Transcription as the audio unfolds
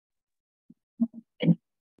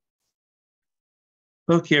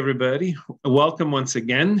Okay, everybody. Welcome once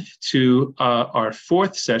again to our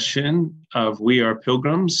fourth session of We Are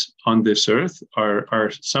Pilgrims on This Earth, our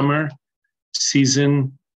summer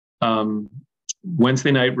season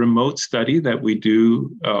Wednesday night remote study that we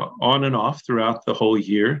do on and off throughout the whole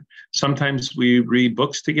year. Sometimes we read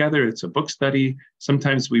books together. It's a book study.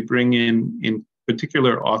 Sometimes we bring in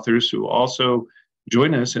particular authors who also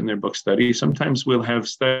join us in their book study. Sometimes we'll have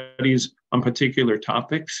studies on particular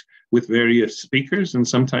topics with various speakers, and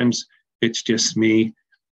sometimes it's just me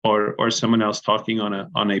or someone else talking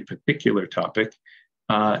on a particular topic.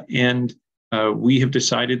 And we have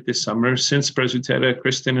decided this summer, since Presbytera,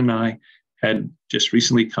 Kristen and I had just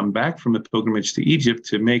recently come back from a pilgrimage to Egypt,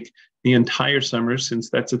 to make the entire summer, since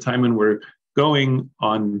that's a time when we're going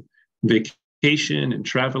on vacation and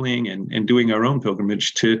traveling and doing our own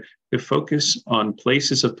pilgrimage, to focus on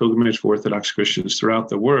places of pilgrimage for Orthodox Christians throughout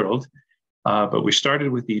the world. But we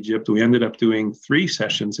started with Egypt. We ended up doing 3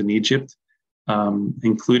 sessions in Egypt,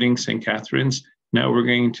 including St. Catherine's. Now we're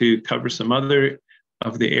going to cover some other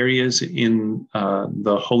of the areas in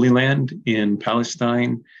the Holy Land, in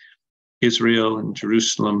Palestine, Israel, and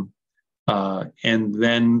Jerusalem. And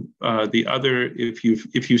then the other, if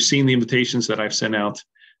you've seen the invitations that I've sent out,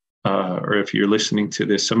 or if you're listening to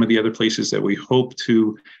this, some of the other places that we hope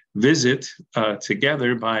to visit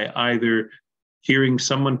together, by either hearing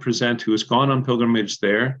someone present who has gone on pilgrimage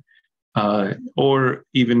there, or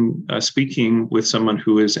even speaking with someone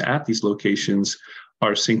who is at these locations,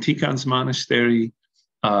 are St. Tikhon's Monastery,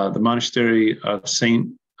 the Monastery of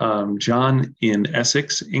St. John in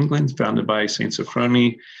Essex, England, founded by St.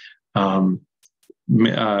 Sophrony.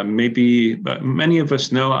 Maybe many of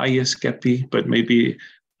us know Hagia Skepi, but maybe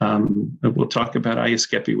we'll talk about Hagia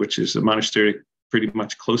Skepi, which is a monastery pretty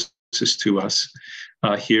much closest to us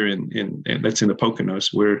here in that's in the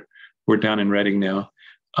Poconos. We're down in Reading now.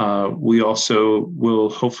 We also will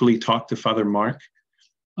hopefully talk to Father Mark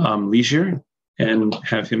Leisure and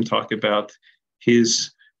have him talk about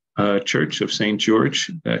his Church of St.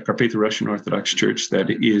 George, Carpatho-Russian Orthodox Church, that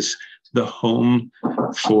is the home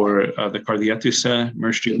for the Cardiatusa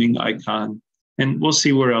Merstreaming icon. And we'll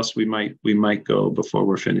see where else we might go before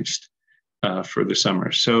we're finished for the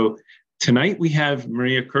summer. So tonight we have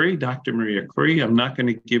Maria Khoury, Dr. Maria Khoury. I'm not going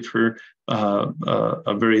to give her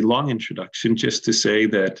a very long introduction, just to say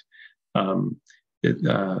that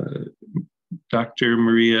Dr.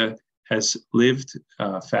 Maria has lived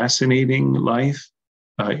a fascinating life.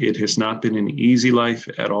 It has not been an easy life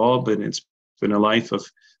at all, but it's been a life of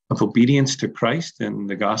obedience to Christ and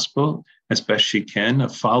the gospel as best she can,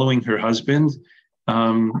 of following her husband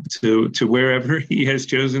to wherever he has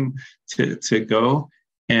chosen to go,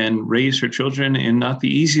 and raise her children in not the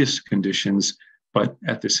easiest conditions, but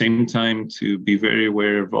at the same time to be very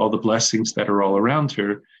aware of all the blessings that are all around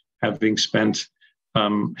her, having spent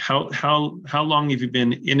how long have you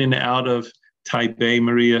been in and out of Taybeh,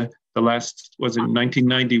 Maria? The last, was it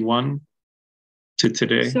 1991 to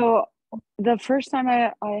today? So the first time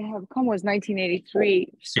I have come was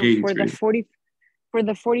 1983. So 83. for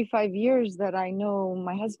the 45 years that I know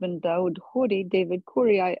my husband, David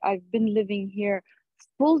Khoury, I've been living here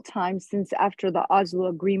full time since after the Oslo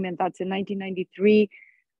Agreement. That's in 1993,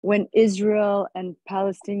 when Israel and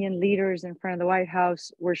Palestinian leaders in front of the White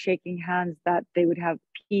House were shaking hands that they would have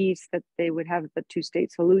peace, that they would have the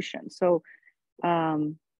 2-state solution. So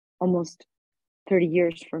almost 30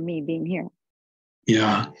 years for me being here.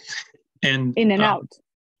 Yeah. And in and out.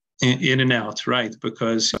 In and out, right?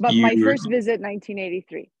 Because but my first visit,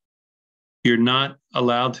 1983. You're not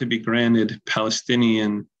allowed to be granted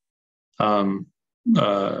Palestinian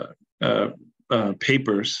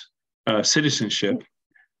papers, citizenship,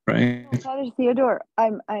 right? Father Theodore,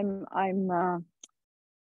 I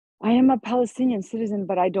am a Palestinian citizen,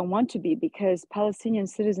 but I don't want to be, because Palestinian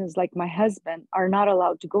citizens like my husband are not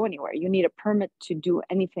allowed to go anywhere. You need a permit to do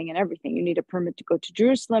anything and everything. You need a permit to go to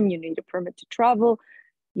Jerusalem. You need a permit to travel.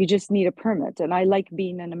 You just need a permit. And I like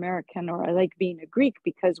being an American, or I like being a Greek,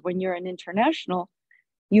 because when you're an international,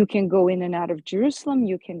 you can go in and out of Jerusalem.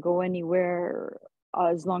 You can go anywhere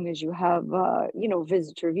as long as you have,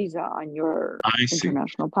 visitor visa on your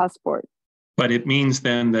international passport. But it means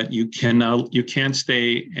then that you can't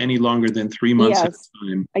stay any longer than 3 months at a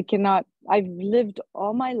time. I cannot. I've lived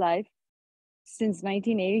all my life since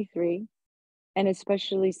 1983, and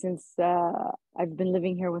especially since I've been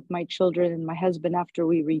living here with my children and my husband after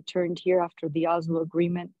we returned here after the Oslo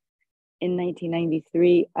Agreement in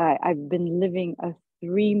 1993. I've been living a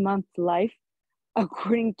 3-month life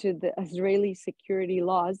according to the Israeli security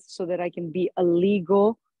laws, so that I can be a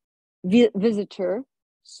legal visitor,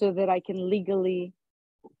 so that I can legally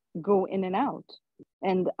go in and out.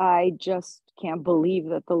 And I just can't believe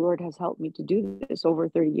that the Lord has helped me to do this over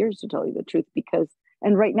 30 years, to tell you the truth.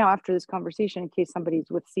 And right now, after this conversation, in case somebody's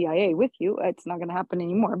with CIA with you, it's not going to happen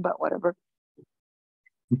anymore, but whatever.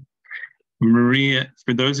 Maria,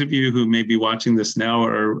 for those of you who may be watching this now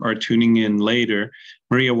or are tuning in later,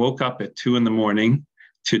 Maria woke up at 2 a.m.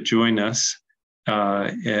 to join us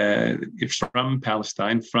from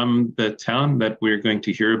Palestine, from the town that we're going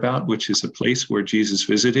to hear about, which is a place where Jesus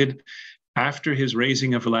visited after his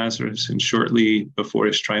raising of Lazarus and shortly before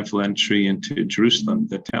his triumphal entry into Jerusalem.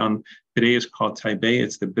 The town today is called Taybeh.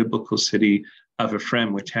 It's the biblical city of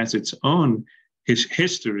Ephraim, which has its own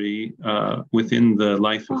history within the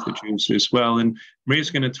life of the Jews as well. And Maria's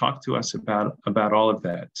going to talk to us about all of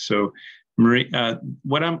that. So, Maria,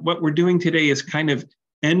 what we're doing today is kind of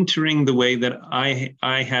entering the way that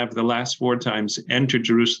I have the last 4 times entered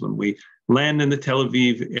Jerusalem. We land in the Tel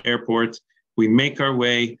Aviv airport. We make our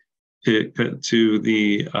way to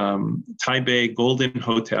the Taybeh Golden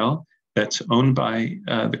Hotel that's owned by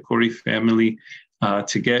the Khoury family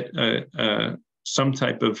to get some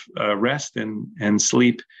type of rest and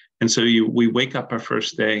sleep. And so we wake up our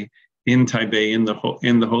first day in Taybeh,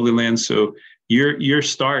 in the Holy Land. So your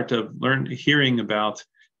start of hearing about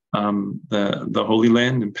the Holy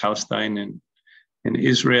Land in Palestine and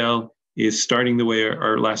Israel is starting the way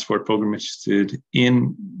our last 4 pilgrimages did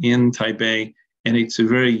in Taybeh. And it's a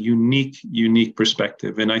very unique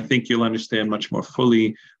perspective. And I think you'll understand much more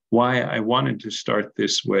fully why I wanted to start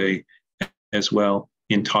this way as well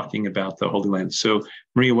in talking about the Holy Land. So,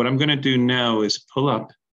 Maria, what I'm going to do now is pull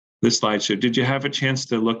up the slideshow. Did you have a chance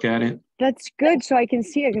to look at it? That's good, so I can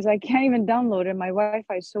see it, because I can't even download it. My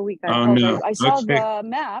Wi-Fi is so weak. I apologize. No. I saw the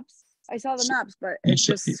maps. But it's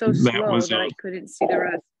just so slow that I couldn't see the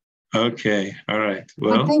rest. Okay, all right.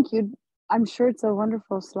 Well, thank you. I'm sure it's a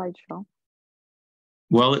wonderful slideshow.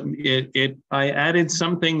 Well, I added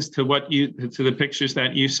some things to the pictures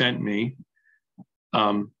that you sent me.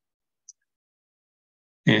 But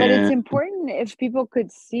it's important if people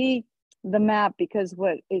could see the map, because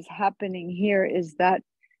what is happening here is that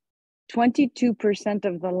 22%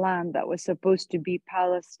 of the land that was supposed to be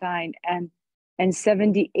Palestine and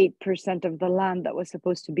 78% of the land that was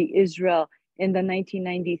supposed to be Israel in the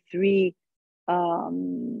 1993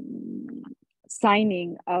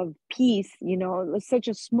 signing of peace, such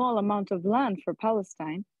a small amount of land for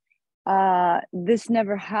Palestine. This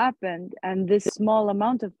never happened, and this small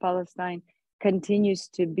amount of Palestine continues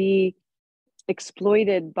to be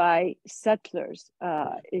exploited by settlers,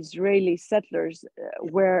 Israeli settlers,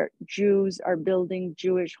 where Jews are building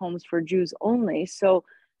Jewish homes for Jews only. So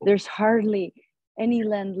there's hardly any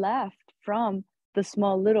land left from the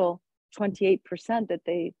small little 28% that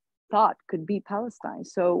they thought could be Palestine.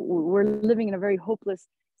 So we're living in a very hopeless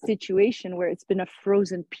situation where it's been a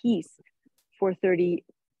frozen peace for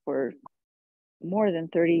more than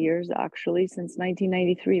 30 years, actually, since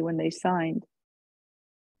 1993 when they signed.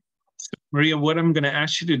 Maria, what I'm going to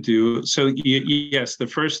ask you to do, so yes, the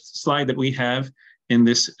first slide that we have in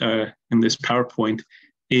this PowerPoint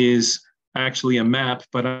is actually a map,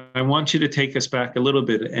 but I want you to take us back a little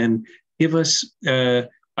bit and give us a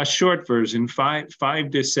short version, 5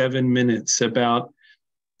 to 7 minutes, about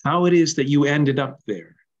how it is that you ended up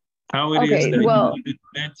there, how it is that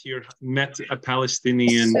you met a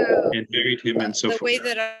Palestinian and married him, and so forth.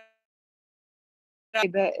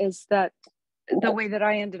 The way that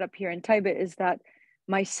I ended up here in Taybeh is that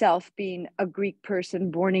myself, being a Greek person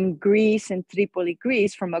born in Greece, in Tripoli,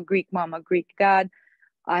 Greece, from a Greek mom, a Greek dad,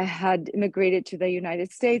 I had immigrated to the United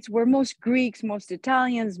States, where most Greeks, most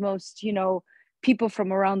Italians, most, people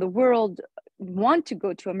from around the world want to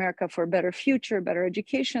go to America for a better future, better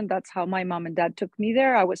education. That's how my mom and dad took me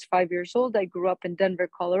there. I was 5 years old. I grew up in Denver,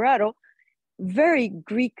 Colorado, very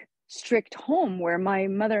Greek strict home, where my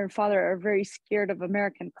mother and father are very scared of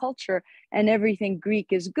American culture, and everything Greek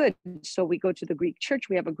is good. So we go to the Greek church,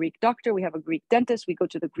 we have a Greek doctor, we have a Greek dentist, we go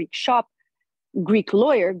to the Greek shop, Greek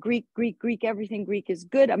lawyer, Greek, everything Greek is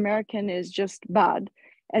good. American is just bad.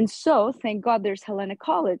 And so thank God there's Hellenic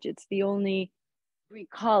College. It's the only Greek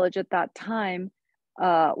college at that time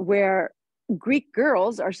where Greek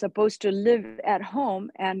girls are supposed to live at home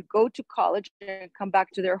and go to college and come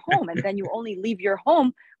back to their home. And then you only leave your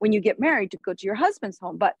home when you get married to go to your husband's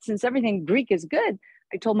home. But since everything Greek is good,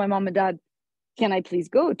 I told my mom and dad, can I please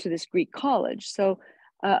go to this Greek college? So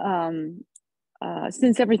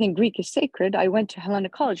since everything Greek is sacred, I went to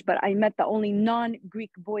Hellenic College, but I met the only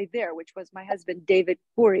non-Greek boy there, which was my husband, Daud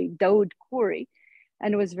Khoury.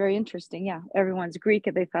 And it was very interesting. Yeah, everyone's Greek,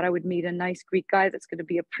 and they thought I would meet a nice Greek guy that's going to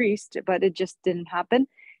be a priest, but it just didn't happen.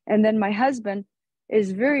 And then my husband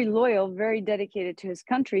is very loyal, very dedicated to his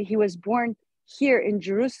country. He was born here in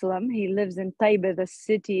Jerusalem. He lives in Taybeh, the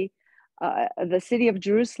city. The city of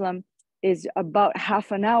Jerusalem is about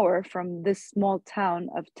half an hour from this small town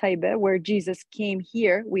of Taybeh, where Jesus came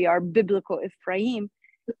here. We are biblical Ephraim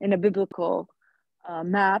in a biblical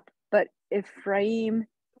map, but Ephraim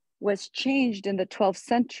was changed in the 12th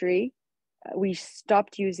century. We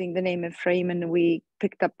stopped using the name Ephraim and we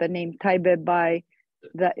picked up the name Taybeh by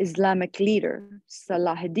the Islamic leader,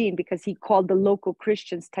 Salahuddin, because he called the local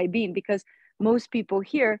Christians Taybin, because most people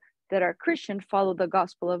here that are Christian follow the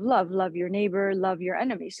gospel of love. Love your neighbor, love your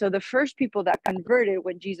enemy. So the first people that converted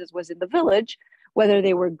when Jesus was in the village, whether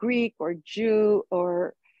they were Greek or Jew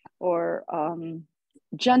or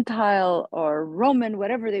Gentile or Roman,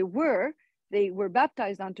 whatever they were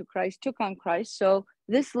baptized onto Christ, took on Christ. So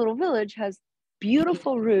this little village has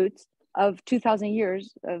beautiful roots of 2,000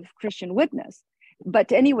 years of Christian witness.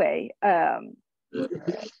 But anyway,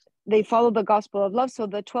 they follow the gospel of love. So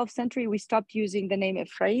the 12th century, we stopped using the name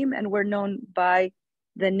Ephraim and we're known by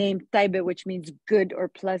the name Taybeh, which means good or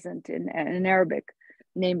pleasant in Arabic,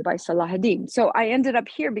 named by Salahuddin. So I ended up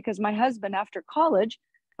here because my husband, after college,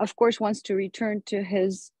 of course, wants to return to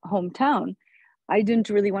his hometown. I didn't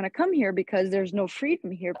really want to come here because there's no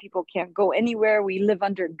freedom here. People can't go anywhere. We live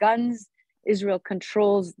under guns. Israel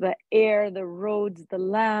controls the air, the roads, the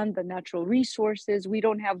land, the natural resources. We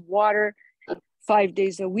don't have water 5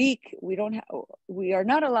 days a week. We are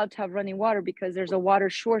not allowed to have running water because there's a water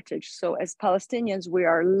shortage. So as Palestinians, we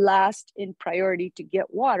are last in priority to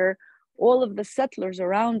get water. All of the settlers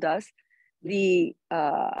around us, the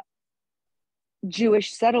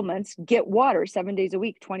Jewish settlements, get water 7 days a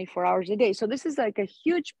week, 24 hours a day. So this is like a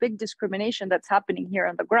huge, big discrimination that's happening here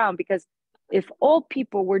on the ground, because if all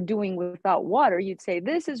people were doing without water, you'd say,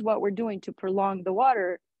 this is what we're doing to prolong the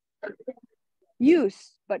water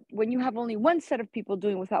use. But when you have only one set of people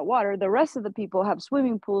doing without water, the rest of the people have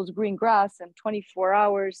swimming pools, green grass, and 24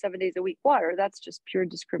 hours, 7 days a week water. That's just pure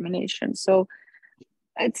discrimination. So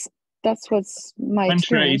that's what's my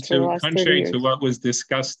experience for the last 30 years. Contrary to what was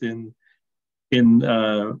discussed in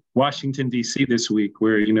Washington, D.C. this week,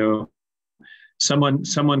 where, someone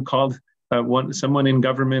called someone in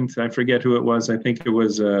government, I forget who it was, I think it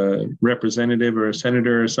was a representative or a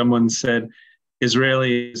senator, or someone said, Israel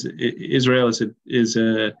is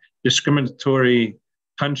a discriminatory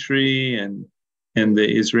country, and the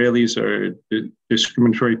Israelis are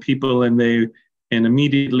discriminatory people, and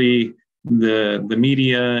immediately the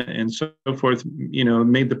media and so forth,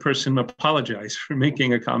 made the person apologize for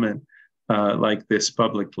making a comment like this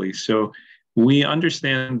publicly. So we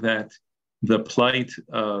understand that the plight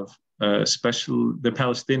of especially the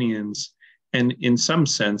Palestinians, and in some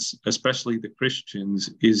sense, especially the Christians,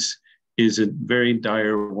 is a very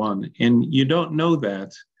dire one. And you don't know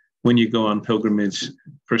that when you go on pilgrimage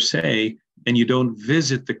per se, and you don't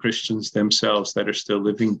visit the Christians themselves that are still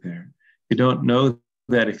living there. You don't know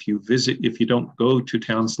that if you don't go to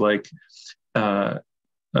towns like Taybeh,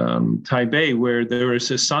 where there is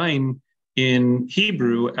a sign in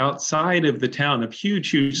Hebrew outside of the town, a huge,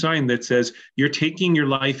 huge sign that says, you're taking your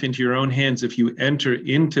life into your own hands if you enter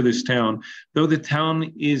into this town, though the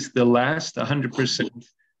town is the last 100%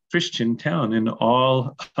 Christian town in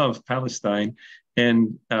all of Palestine.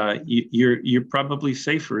 And you're probably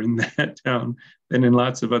safer in that town than in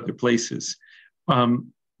lots of other places.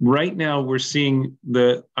 Right now, we're seeing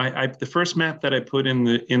the first map that I put in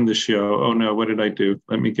the show. Oh no, what did I do?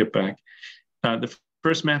 Let me get back. The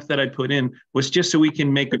first map that I put in was just so we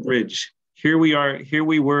can make a bridge. Here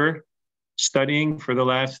we were studying for the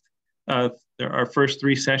last our first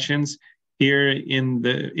 3 sessions here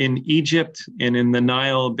in Egypt and in the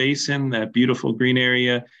Nile Basin, that beautiful green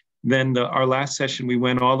area. Then our last session, we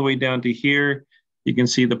went all the way down to here. You can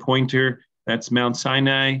see the pointer. That's Mount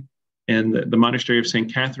Sinai and the monastery of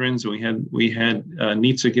St. Catherine's. We had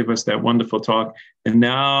Nitsa give us that wonderful talk. And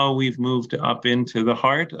now we've moved up into the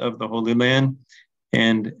heart of the Holy Land.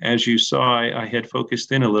 And as you saw, I had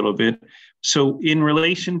focused in a little bit. So in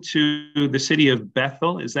relation to the city of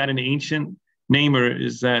Bethel, is that an ancient name, or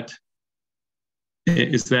is that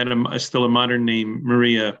still a modern name,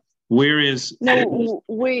 Maria? Where is... No,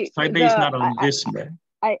 wait. Taybeh is not on this map.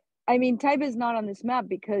 I mean, Taybeh is not on this map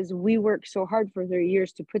because we worked so hard for 30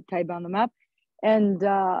 years to put Taybeh on the map. And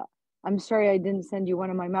I'm sorry I didn't send you one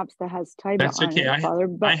of my maps that has Taybeh That's okay. on it, Father.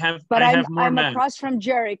 But I'm across from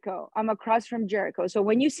Jericho. So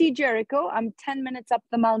when you see Jericho, I'm 10 minutes up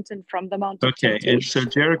the mountain from the Mount of Temptation. And so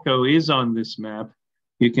Jericho is on this map.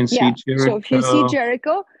 You can see Jericho. So if you see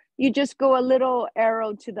Jericho, you just go a little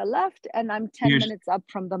arrow to the left, and I'm 10 minutes up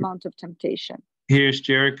from the Mount of Temptation. Here's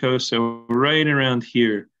Jericho, so right around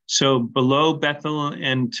here. So below Bethel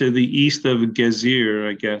and to the east of Gezer,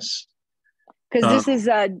 I guess. Because this is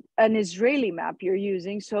an Israeli map you're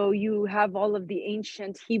using, so you have all of the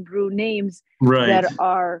ancient Hebrew names right. that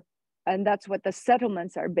are, and that's what the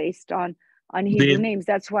settlements are based on Hebrew names.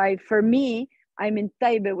 That's why for me, I'm in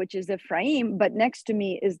Taybeh, which is Ephraim, but next to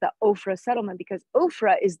me is the Ophrah settlement, because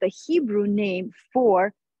Ophrah is the Hebrew name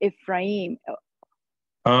for Ephraim.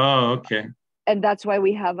 Oh, okay. And that's why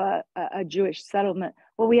we have a Jewish settlement.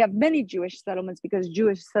 Well, we have many Jewish settlements because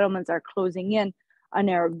Jewish settlements are closing in on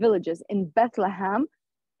Arab villages. In Bethlehem,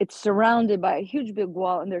 it's surrounded by a huge big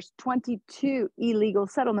wall, and there's 22 illegal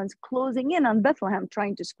settlements closing in on Bethlehem,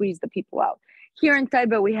 trying to squeeze the people out. Here in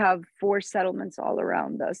Taybeh, we have 4 settlements all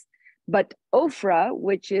around us. But Ophrah,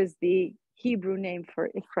 which is the Hebrew name for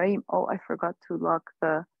Ephraim, oh, I forgot to lock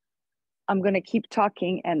the, I'm going to keep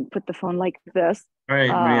talking and put the phone like this. All right,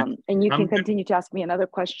 Maria. And you can continue to ask me another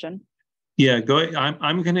question. Yeah, go ahead.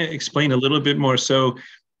 I'm going to explain a little bit more. So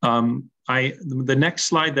the next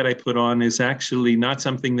slide that I put on is actually not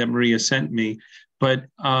something that Maria sent me, but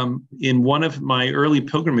in one of my early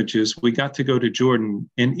pilgrimages, we got to go to Jordan.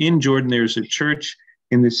 And in Jordan, there's a church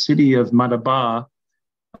in the city of Madaba,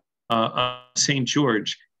 St.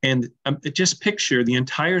 George. And just picture the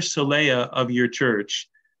entire solea of your church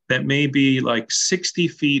that may be like 60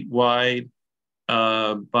 feet wide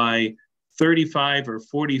by 35 or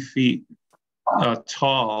 40 feet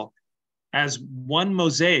tall, as one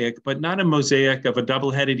mosaic, but not a mosaic of a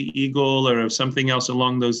double-headed eagle or of something else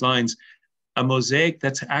along those lines, a mosaic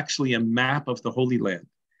that's actually a map of the Holy Land.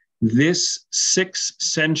 This 6th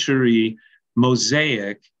century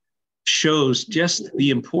mosaic shows just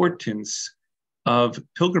the importance of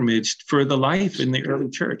pilgrimage for the life in the early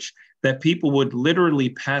church, that people would literally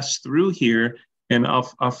pass through here. And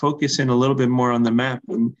I'll focus in a little bit more on the map,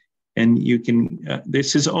 and you can.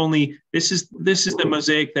 This is the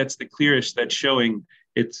mosaic that's the clearest, that's showing.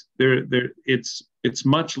 It's there. It's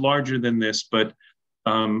much larger than this, but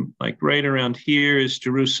like right around here is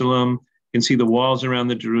Jerusalem. You can see the walls around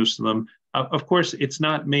the Jerusalem. Of course, it's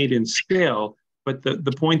not made in scale, but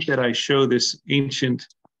the point that I show this ancient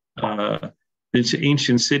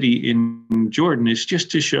city in Jordan is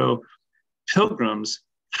just to show pilgrims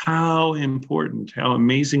how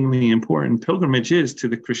amazingly important pilgrimage is to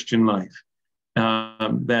the Christian life.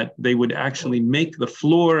 That they would actually make the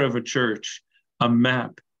floor of a church a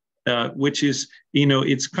map, which is,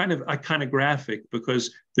 it's kind of iconographic because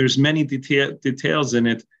there's many details in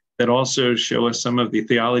it that also show us some of the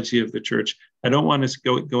theology of the church. I don't want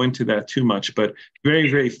to go into that too much, but very,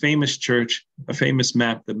 very famous church, a famous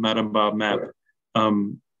map, the Marambah map,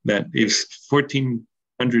 that is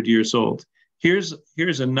 1,400 years old. Here's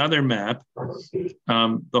another map,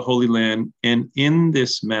 the Holy Land, and in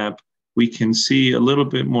this map we can see a little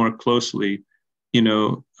bit more closely,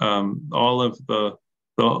 all of the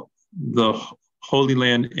Holy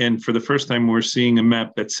Land, and for the first time we're seeing a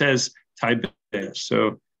map that says Taybeh.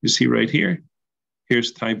 So you see right here,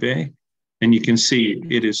 here's Taybeh, and you can see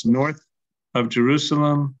it is north of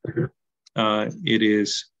Jerusalem, it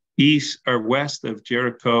is east or west of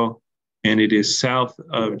Jericho, and it is south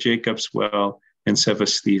of Jacob's Well and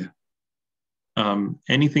Sevastia.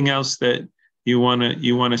 Anything else that you want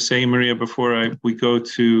to say, Maria, before we go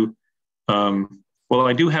to? Well,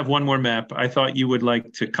 I do have one more map. I thought you would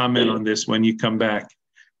like to comment on this when you come back,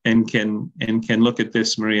 and can look at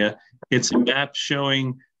this, Maria. It's a map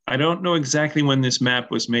showing. I don't know exactly when this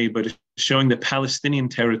map was made, but it's showing the Palestinian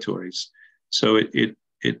territories. So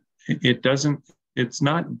it doesn't. It's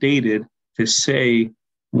not dated to say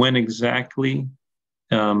when exactly,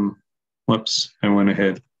 whoops, I went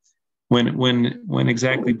ahead. When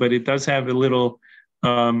exactly, but it does have a little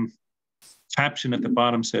caption at the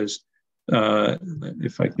bottom says,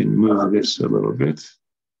 if I can move this a little bit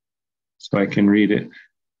so I can read it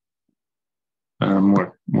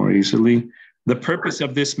more easily. The purpose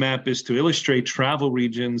of this map is to illustrate travel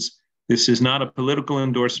regions. This is not a political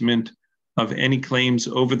endorsement of any claims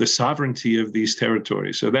over the sovereignty of these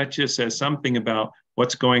territories. So that just says something about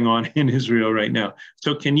what's going on in Israel right now.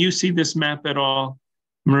 So can you see this map at all,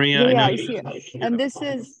 Maria? Yeah, I see it.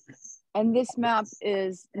 And this map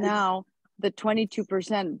is now the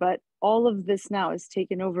 22%, but all of this now is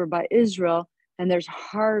taken over by Israel, and there's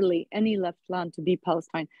hardly any left land to be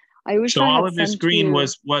Palestine. I wish so I had all of this green you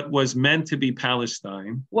was what was meant to be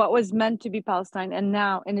Palestine. What was meant to be Palestine,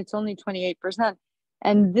 and it's only 28%.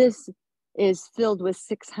 And this is filled with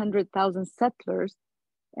 600,000 settlers,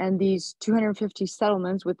 and these 250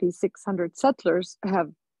 settlements with these 600 settlers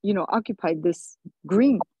have, occupied this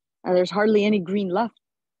green, and there's hardly any green left.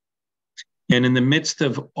 And in the midst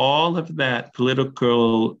of all of that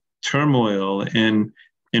political turmoil and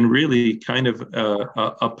really kind of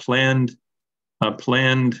a planned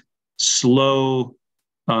slow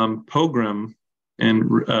pogrom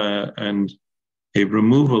and a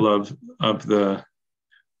removal of the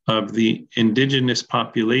indigenous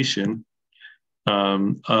population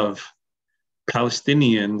of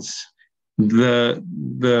Palestinians,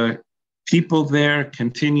 the people there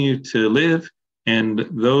continue to live, and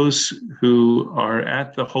those who are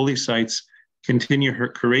at the holy sites continue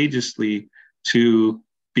courageously to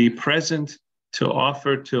be present, to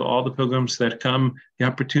offer to all the pilgrims that come the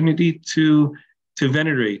opportunity to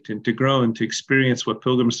venerate and to grow and to experience what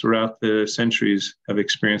pilgrims throughout the centuries have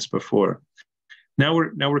experienced before. Now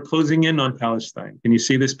we're closing in on Palestine. Can you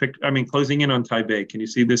see this picture? I mean, closing in on Taybeh. Can you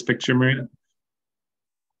see this picture, Maria?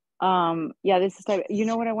 Yeah, this is Taybeh. You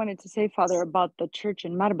know what I wanted to say, Father, about the church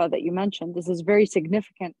in Marba that you mentioned? This is very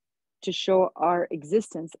significant to show our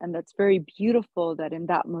existence, and that's very beautiful that in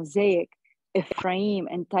that mosaic, Ephraim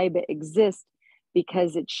and Taybeh exist,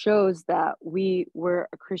 because it shows that we were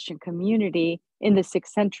a Christian community in the 6th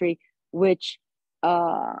century, which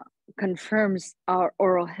confirms our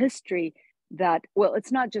oral history that, well,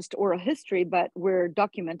 it's not just oral history, but we're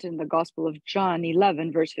documented in the Gospel of John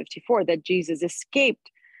 11, verse 54, that Jesus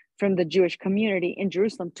escaped from the Jewish community in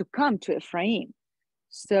Jerusalem to come to Ephraim.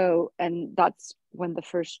 So, and that's when the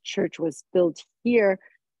first church was built here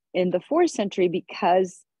in the 4th century,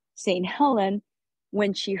 because St. Helen,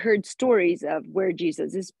 when she heard stories of where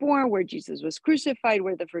Jesus is born, where Jesus was crucified,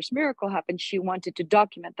 where the first miracle happened, she wanted to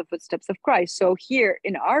document the footsteps of Christ. So here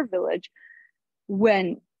in our village,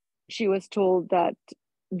 when she was told that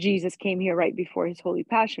Jesus came here right before his holy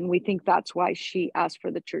passion, we think that's why she asked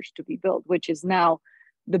for the church to be built, which is now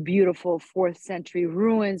the beautiful 4th century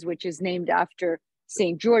ruins, which is named after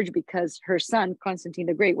St. George, because her son, Constantine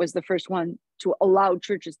the Great, was the first one to allow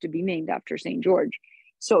churches to be named after St. George.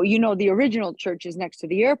 So, you know, the original church is next to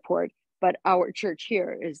the airport, but our church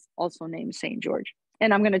here is also named St. George.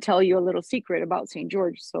 And I'm going to tell you a little secret about St.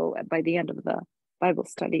 George. So by the end of the Bible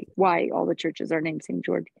study, why all the churches are named St.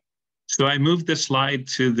 George. So I moved the slide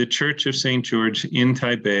to the Church of St. George in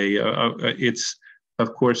Taybeh. It's,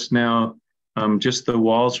 of course, now just the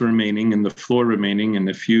walls remaining and the floor remaining and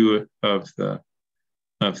a few of the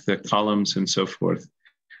columns and so forth.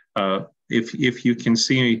 If you can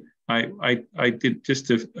see, I did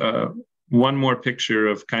just one more picture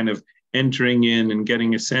of kind of entering in and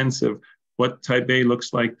getting a sense of what Taybeh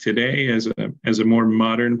looks like today as a more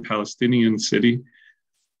modern Palestinian city.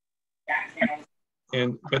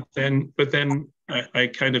 But then I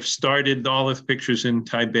kind of started all of the pictures in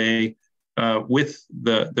Taybeh with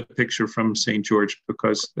the picture from St. George,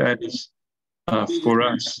 because that is for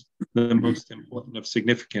us the most important of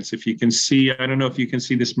significance. If you can see, I don't know if you can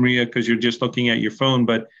see this, Maria, because you're just looking at your phone,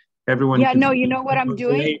 but everyone. Yeah, no, you know what I'm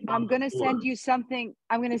doing? I'm going to send you something.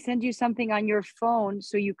 I'm going to send you something on your phone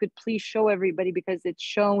so you could please show everybody, because it's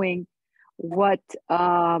showing what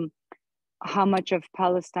how much of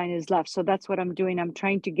Palestine is left. So that's what I'm doing. I'm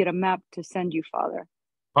trying to get a map to send you, Father.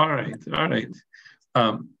 All right.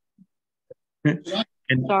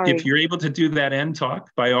 And Sorry. if you're able to do that and talk,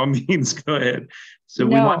 by all means, go ahead. So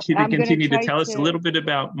we want you to continue to tell us a little bit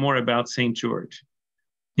more about St. George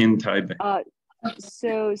in Taybeh.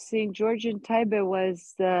 So St. George in Taybeh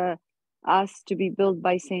was asked to be built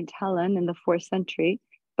by St. Helen in the 4th century.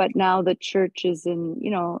 But now the church is in,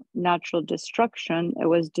 natural destruction. It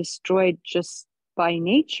was destroyed just by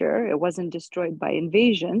nature. It wasn't destroyed by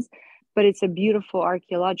invasions, but it's a beautiful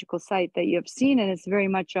archaeological site that you have seen. And it's very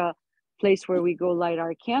much a place where we go light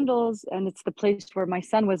our candles. And it's the place where my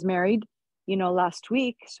son was married, last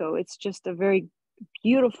week. So it's just a very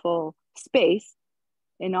beautiful space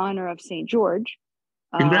in honor of St. George.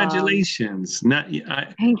 Congratulations.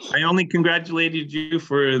 I only congratulated you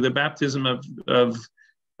for the baptism of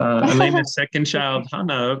Elena's second child,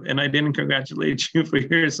 Hannah, and I didn't congratulate you for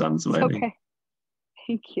your son's wedding. Okay.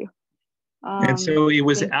 Thank you. And so it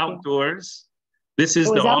was outdoors. This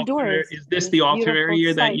is the altar. Is this the altar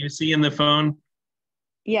area that you see in the phone?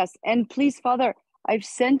 Yes. And please, Father, I've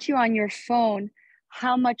sent you on your phone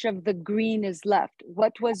how much of the green is left.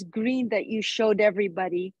 What was green that you showed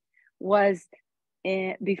everybody was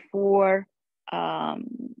before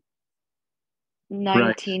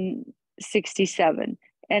 1967.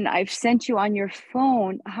 And I've sent you on your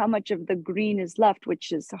phone how much of the green is left,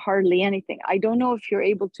 which is hardly anything. I don't know if you're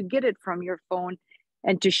able to get it from your phone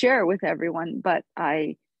and to share it with everyone, but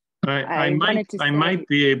I might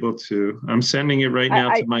be able to. I'm sending it right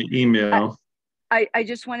now to my email. I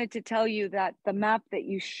just wanted to tell you that the map that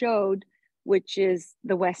you showed, which is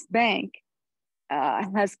the West Bank,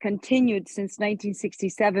 has continued since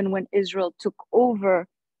 1967, when Israel took over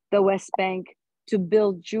the West Bank to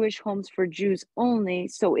build Jewish homes for Jews only.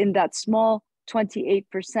 So in that small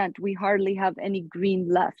 28%. We hardly have any green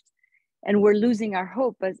left. And we're losing our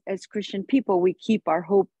hope as Christian people. We keep our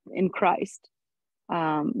hope in Christ.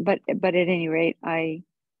 But at any rate, I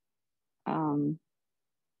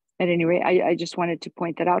just wanted to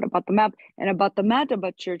point that out about the map and about the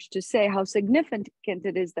Mataba Church, to say how significant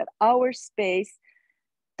it is that our space,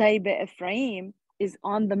 Taybeh Ephraim, is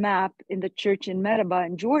on the map in the church in Meribah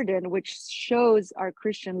in Jordan, which shows our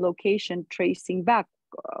Christian location tracing back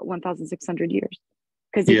 1,600 years.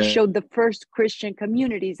 Because it showed the first Christian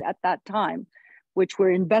communities at that time, which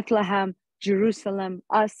were in Bethlehem, Jerusalem,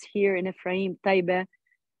 us here in Ephraim, Taybeh,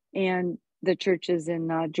 and the churches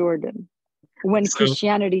in Jordan, when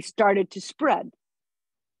Christianity started to spread.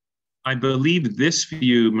 I believe this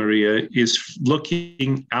view, Maria, is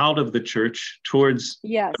looking out of the church towards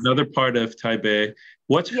another part of Taybeh.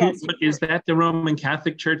 What is that? The Roman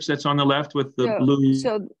Catholic Church that's on the left with the blue?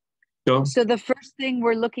 So the first thing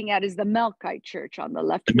we're looking at is the Melkite Church on the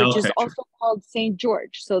left, which is also called St.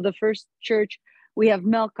 George. So the first church, we have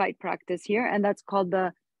Melkite practice here, and that's called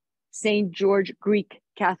the St. George Greek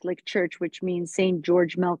Catholic Church, which means St.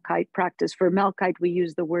 George Melkite practice. For Melkite, we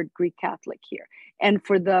use the word Greek Catholic here. And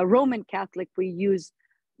for the Roman Catholic, we use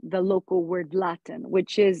the local word Latin,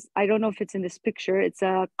 which is, I don't know if it's in this picture, it's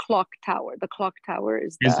a clock tower. The clock tower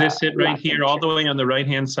is this it right Latin here, church. All the way on the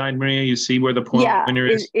right-hand side, Maria? You see where the pointer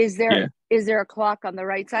is? Is there a clock on the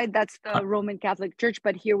right side? That's the Roman Catholic Church,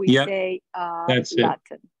 but here we say that's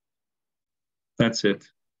Latin. That's it.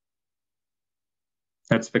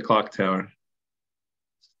 That's the clock tower.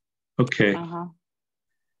 Okay.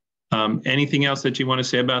 Anything else that you want to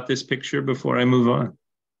say about this picture before I move on?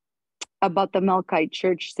 About the Melkite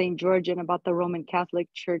Church, St. George, and about the Roman Catholic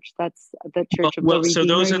Church, that's the Church of the Redeemer. So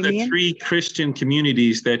those are the three Christian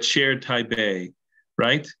communities that share Taybeh,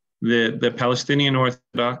 right? The Palestinian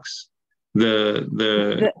Orthodox,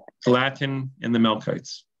 the Latin, and the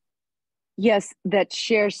Melkites. Yes, that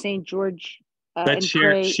share St. George. That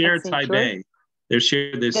share Taybeh. They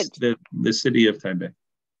share the city of Taybeh.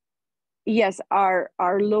 Yes,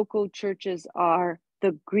 our local churches are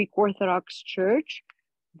the Greek Orthodox Church,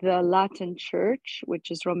 the Latin Church,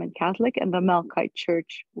 which is Roman Catholic, and the Melkite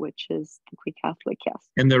Church, which is the Greek Catholic, yes.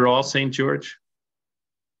 And they're all St. George?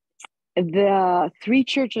 The three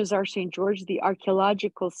churches are St. George, the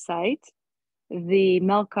archaeological site, the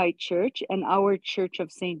Melkite Church, and our Church of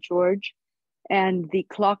St. George. And the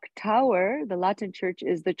clock tower, the Latin Church,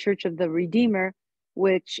 is the Church of the Redeemer,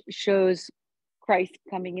 which shows Christ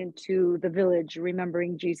coming into the village,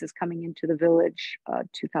 remembering Jesus coming into the village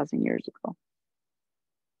 2,000 years ago.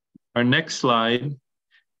 Our next slide,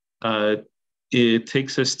 it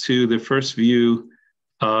takes us to the first view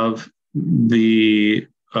of the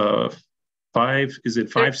 5-star,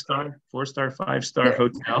 4-star, 5-star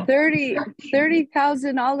hotel?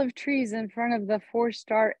 30,000 olive trees in front of the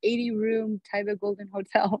 4-star, 80-room Taybeh Golden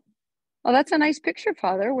Hotel. Oh, that's a nice picture,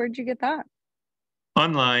 Father. Where'd you get that?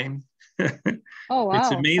 Online. Oh, wow.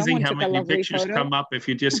 It's amazing how many pictures come up if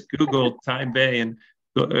you just Google Taybeh and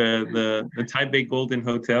the Taybeh Golden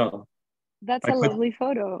Hotel. That's a lovely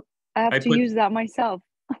photo. I have to use that myself.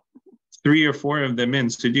 3 or 4 of them in.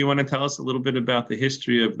 So do you want to tell us a little bit about the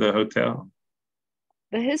history of the hotel?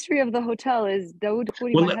 The history of the hotel is Dawood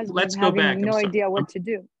Khoury, my husband, let's go back. No idea what to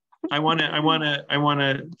do. I want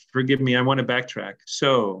to, forgive me, I want to backtrack.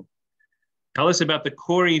 So tell us about the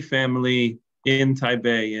Khoury family in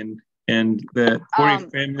Taybeh and the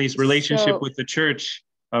Khoury family's relationship with the church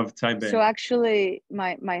of Taybeh. So actually,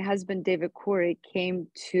 my husband, David Khoury, came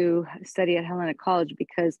to study at Hellenic College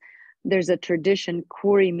because there's a tradition.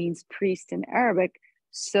 Khoury means priest in Arabic.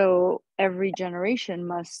 So every generation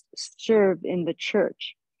must serve in the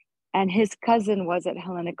church. And his cousin was at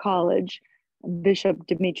Hellenic College, Bishop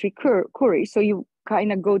Dimitri Khoury. So you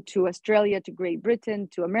kind of go to Australia, to Great Britain,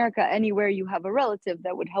 to America, anywhere you have a relative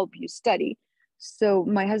that would help you study. So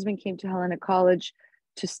my husband came to Hellenic College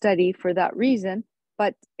to study for that reason.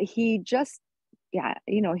 But he just,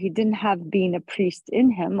 he didn't have being a priest in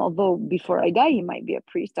him, although before I die, he might be a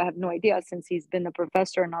priest. I have no idea, since he's been a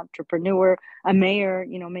professor, an entrepreneur, a mayor,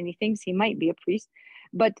 many things. He might be a priest.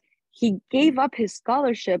 But he gave up his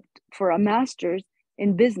scholarship for a master's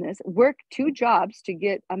in business, worked 2 jobs to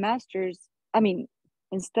get a master's.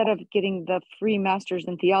 Instead of getting the free master's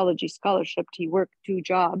in theology scholarship, he worked 2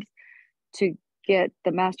 jobs to get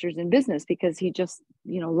the master's in business because he just,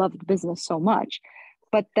 loved business so much.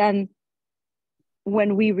 But then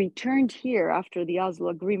when we returned here after the Oslo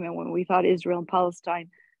Agreement, when we thought Israel and Palestine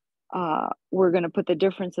were going to put the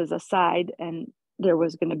differences aside and there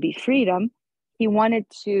was going to be freedom, he wanted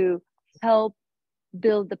to help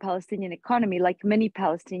build the Palestinian economy, like many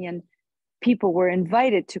Palestinian people were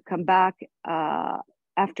invited to come back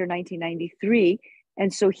after 1993.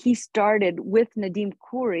 And so he started with Nadim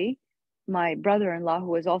Khoury, my brother-in-law,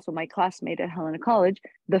 who was also my classmate at Helena College,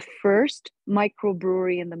 the first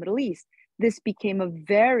microbrewery in the Middle East. This became a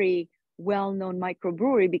very well-known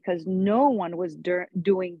microbrewery because no one was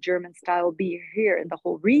doing German-style beer here in the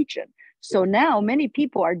whole region. So now many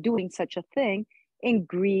people are doing such a thing in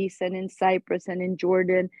Greece and in Cyprus and in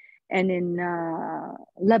Jordan and in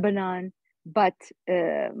Lebanon. But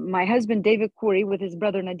my husband, David Khoury, with his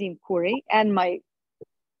brother Nadim Khoury, and my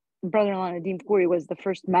brother-in-law Nadim Khoury was the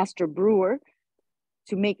first master brewer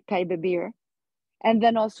to make Taybeh beer. And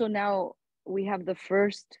then also now we have the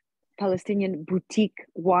first Palestinian boutique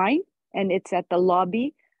wine, and it's at the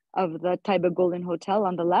lobby of the Taybeh Golden Hotel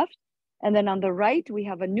on the left. And then on the right, we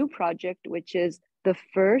have a new project, which is the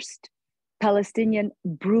first Palestinian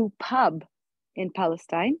brew pub in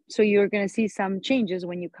Palestine. So you're going to see some changes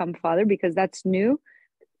when you come, Father, because that's new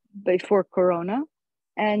before Corona.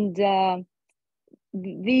 And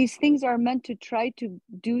these things are meant to try to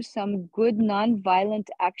do some good non-violent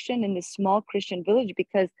action in this small Christian village,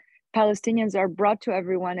 because Palestinians are brought to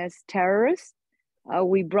everyone as terrorists.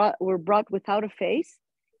 We're brought without a face.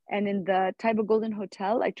 And in the Taybeh Golden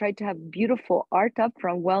Hotel, I tried to have beautiful art up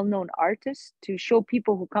from well-known artists to show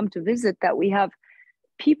people who come to visit that we have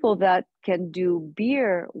people that can do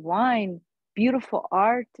beer, wine, beautiful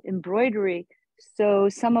art, embroidery. So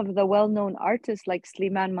some of the well-known artists like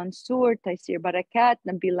Sliman Mansour, Taysir Barakat,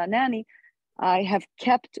 Nabil Anani, I have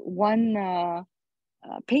kept one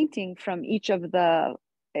painting from each of the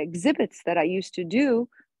exhibits that I used to do,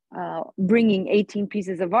 bringing 18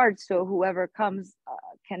 pieces of art. So whoever comes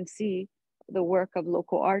can see the work of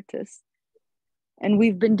local artists. And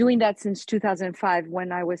we've been doing that since 2005,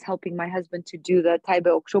 when I was helping my husband to do the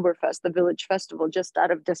Taybeh Oktoberfest, the village festival, just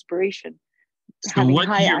out of desperation, having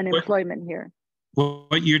high unemployment here.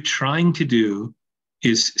 What you're trying to do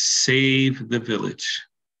is save the village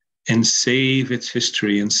and save its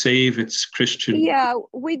history and save its Christian. Yeah,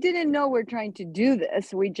 we didn't know we're trying to do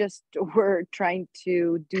this. We just were trying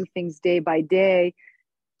to do things day by day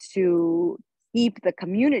to keep the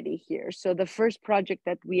community here. So the first project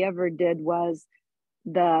that we ever did was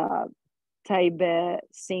the Taybeh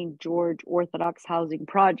St. George Orthodox Housing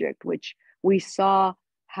Project, which we saw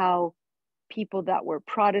how people that were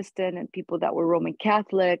Protestant and people that were Roman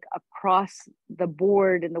Catholic across the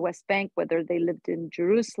board in the West Bank, whether they lived in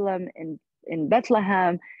Jerusalem, in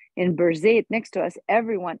Bethlehem, in Berzeit next to us,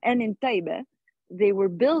 everyone, and in Taybeh, they were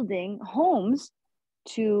building homes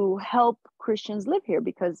to help Christians live here,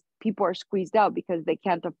 because people are squeezed out because they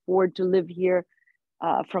can't afford to live here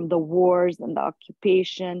from the wars and the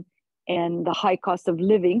occupation and the high cost of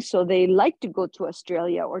living. So they like to go to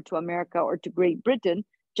Australia or to America or to Great Britain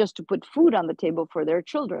just to put food on the table for their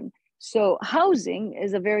children. So housing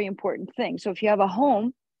is a very important thing. So if you have a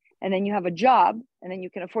home and then you have a job and then you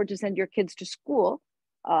can afford to send your kids to school,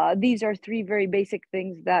 these are three very basic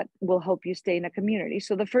things that will help you stay in a community.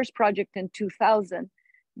 So the first project in 2000,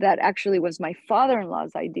 that actually was my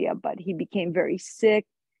father-in-law's idea, but he became very sick,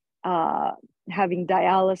 having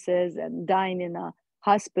dialysis and dying in a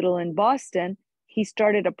hospital in Boston. He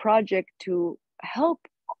started a project to help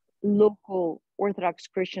local Orthodox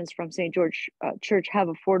Christians from St. George Church have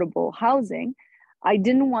affordable housing. I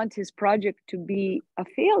didn't want his project to be a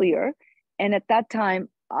failure. And at that time,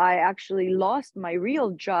 I actually lost my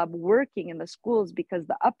real job working in the schools because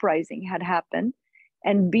the uprising had happened,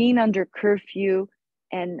 and being under curfew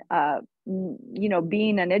and,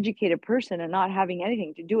 being an educated person and not having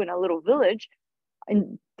anything to do in a little village.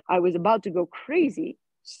 And I was about to go crazy.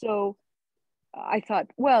 So I thought,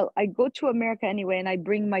 well, I go to America anyway, and I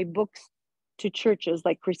bring my books to churches.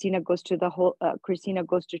 Like Christina goes to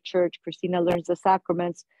church. Christina learns the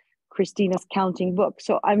sacraments. Christina's counting books.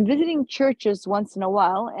 So I'm visiting churches once in a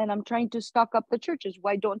while, and I'm trying to stock up the churches.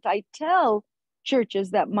 Why don't I tell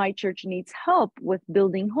churches that my church needs help with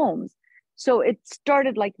building homes? So it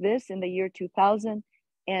started like this in the year 2000.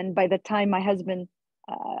 And by the time my husband,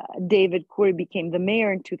 David Khoury, became the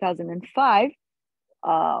mayor in 2005,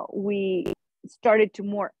 we started to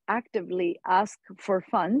more actively ask for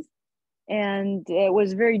funds. And it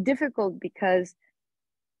was very difficult because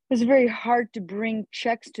it was very hard to bring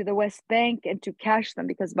checks to the West Bank and to cash them,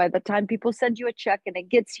 because by the time people send you a check and it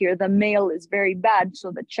gets here, the mail is very bad,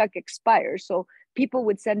 so the check expires. So people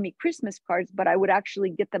would send me Christmas cards, but I would actually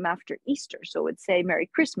get them after Easter. So it would say Merry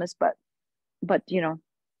Christmas, but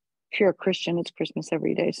if you're a Christian, it's Christmas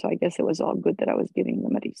every day. So I guess it was all good that I was giving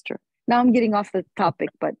them at Easter. Now I'm getting off the topic,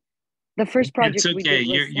 but the first project we did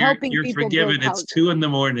was helping you're people forgiven. build houses. It's 2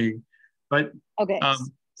 a.m. But Okay.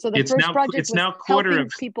 So the first project was quarter helping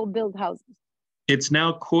of people build houses. It's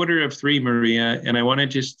now 2:45, Maria, and I want to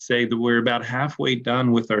just say that we're about halfway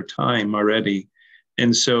done with our time already.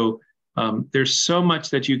 And so there's so much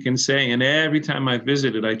that you can say. And every time I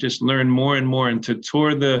visited, I just learned more and more. And to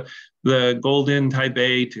tour the Golden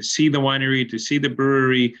Taybeh, to see the winery, to see the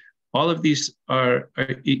brewery, all of these are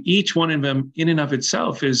each one of them in and of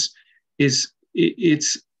itself it's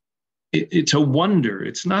a wonder.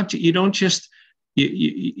 It's not, you don't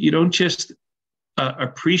just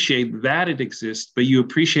appreciate that it exists, but you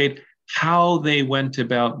appreciate how they went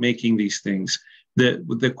about making these things,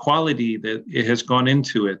 the quality that it has gone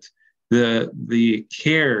into it, the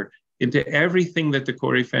care into everything that the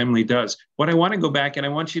Khoury family does. What I want to go back and I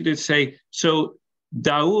want you to say, so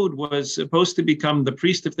Daoud was supposed to become the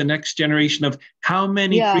priest of the next generation of how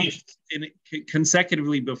many priests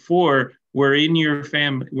consecutively before were in your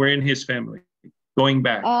family, were in his family? Going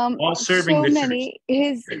back, all serving so many.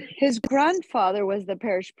 His grandfather was the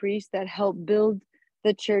parish priest that helped build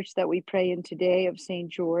the church that we pray in today of St.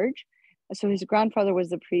 George. So his grandfather was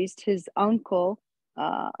the priest. His uncle,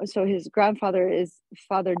 so his grandfather is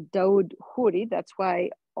Father Daoud Khoury. That's why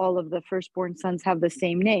all of the firstborn sons have the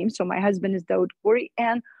same name. So my husband is Daoud Khoury,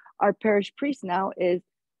 and our parish priest now is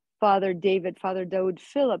Father Daoud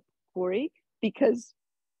Philip Khoury, because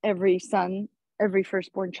every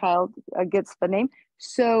firstborn child gets the name.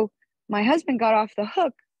 So my husband got off the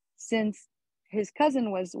hook since his cousin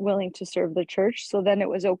was willing to serve the church. So then it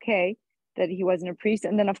was okay that he wasn't a priest.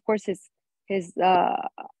 And then, of course, his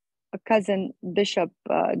cousin, Bishop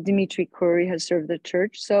Dimitri Khoury, has served the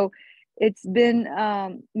church. So it's been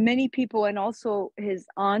many people. And also his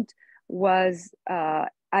aunt was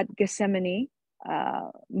at Gethsemane,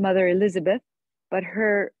 Mother Elizabeth, but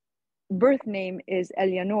her birth name is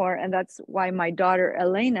Eleanor, and that's why my daughter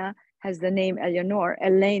Elena has the name Eleanor,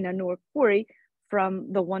 Elena Noor Khoury,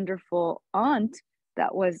 from the wonderful aunt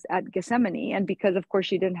that was at Gethsemane. And because, of course,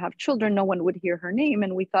 she didn't have children, no one would hear her name,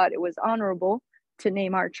 and we thought it was honorable to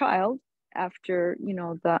name our child after,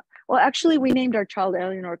 actually, we named our child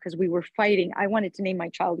Eleanor because we were fighting. I wanted to name my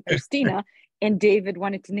child Christina, and David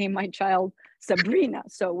wanted to name my child Sabrina.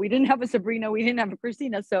 So we didn't have a Sabrina, we didn't have a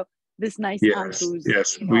Christina. So this nice aunt who's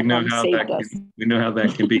we know how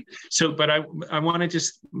that can be. So, but I want to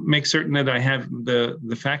just make certain that I have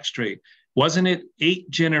the facts straight. Wasn't it 8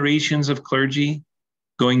 generations of clergy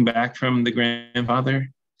going back from the grandfather?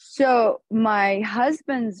 So my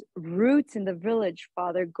husband's roots in the village,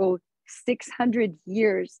 Father, go 600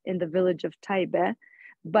 years in the village of Taybeh,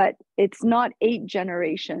 but it's not 8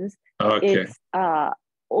 generations. Okay.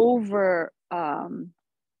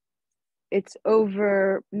 It's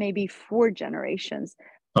over maybe 4 generations.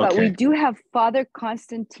 Okay. But we do have Father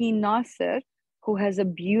Constantine Nasser, who has a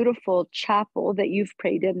beautiful chapel that you've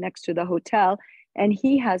prayed in next to the hotel. And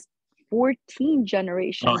he has 14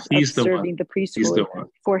 generations of serving the priesthood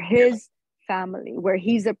for his family, where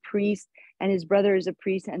he's a priest and his brother is a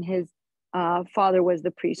priest and his father was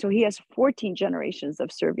the priest. So he has 14 generations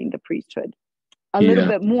of serving the priesthood, a little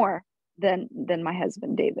bit more than my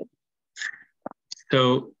husband, David.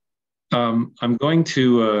 So I'm going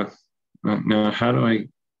to, now how do I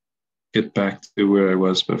get back to where I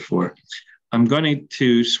was before? I'm going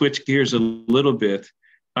to switch gears a little bit.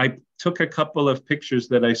 I took a couple of pictures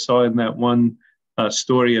that I saw in that one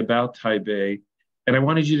story about Taybeh, and I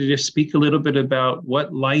wanted you to just speak a little bit about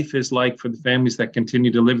what life is like for the families that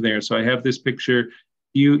continue to live there. So I have this picture.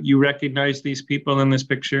 You recognize these people in this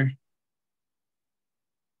picture?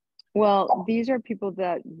 Well, these are people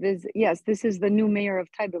that visit. Yes, this is the new mayor of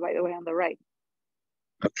Taybeh, by the way, on the right.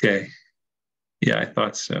 Okay. Yeah, I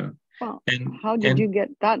thought so. Well, how did you get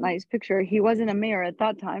that nice picture? He wasn't a mayor at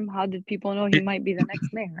that time. How did people know he might be the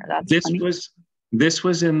next mayor? That's funny. This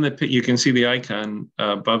was in the, you can see the icon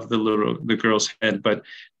above the girl's head, but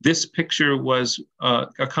this picture was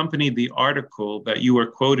accompanied the article that you were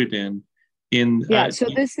quoted in. So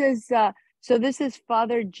this is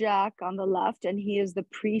Father Jack on the left, and he is the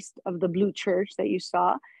priest of the Blue Church that you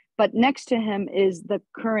saw. But next to him is the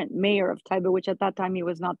current mayor of Taybeh, which at that time he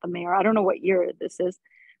was not the mayor. I don't know what year this is.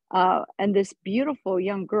 And this beautiful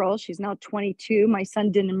young girl, she's now 22. My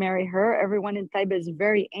son didn't marry her. Everyone in Taybeh is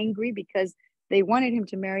very angry because they wanted him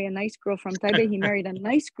to marry a nice girl from Taybeh. He married a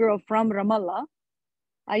nice girl from Ramallah.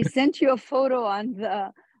 I sent you a photo on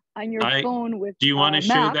your phone with. Do you want to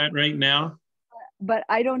show that right now? But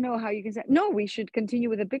I don't know how you can say, no, we should continue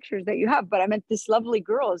with the pictures that you have. But I meant this lovely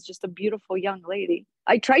girl is just a beautiful young lady.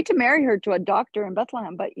 I tried to marry her to a doctor in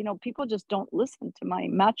Bethlehem, but people just don't listen to my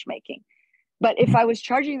matchmaking. But if I was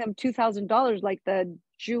charging them $2,000 like the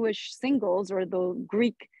Jewish singles or the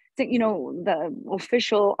Greek the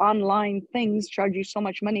official online things charge you so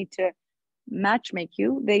much money to matchmake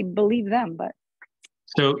you. They believe them, but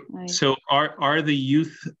so are the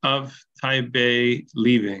youth of Taybeh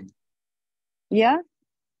leaving? Yeah,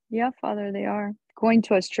 Father, they are going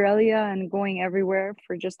to Australia and going everywhere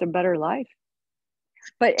for just a better life.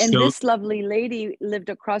 And this lovely lady lived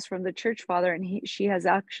across from the church, Father, and she has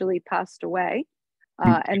actually passed away.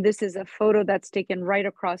 And this is a photo that's taken right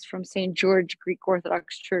across from St. George Greek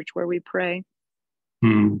Orthodox Church where we pray.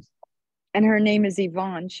 And her name is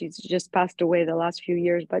Yvonne. She's just passed away the last few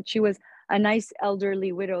years, but she was a nice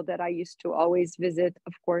elderly widow that I used to always visit,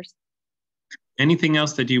 of course. Anything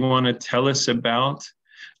else that you want to tell us about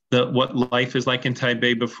what life is like in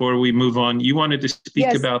Taybeh before we move on? You wanted to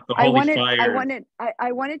speak about the Holy Fire.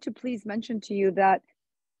 I wanted to please mention to you that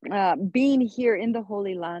being here in the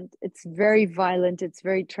Holy Land, it's very violent, it's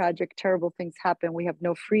very tragic, terrible things happen, we have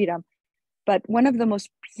no freedom. But one of the most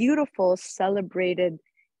beautiful celebrated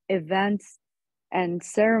events and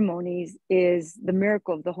ceremonies is the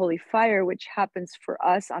miracle of the Holy Fire, which happens for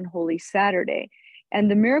us on Holy Saturday. And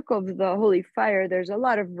the miracle of the Holy Fire, there's a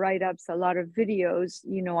lot of write-ups, a lot of videos,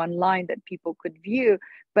 online that people could view,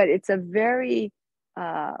 but it's a very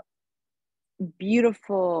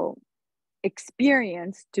beautiful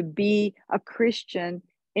experience to be a Christian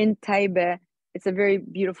in Taybeh. It's a very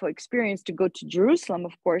beautiful experience to go to Jerusalem,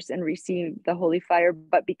 of course, and receive the Holy Fire.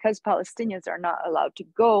 But because Palestinians are not allowed to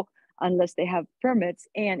go unless they have permits,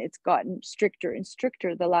 and it's gotten stricter and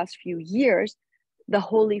stricter the last few years, the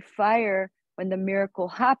Holy Fire, when the miracle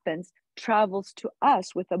happens, travels to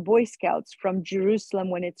us with the Boy Scouts from Jerusalem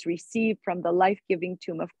when it's received from the life-giving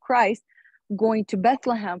tomb of Christ, going to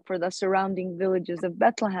Bethlehem for the surrounding villages of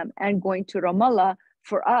Bethlehem, and going to Ramallah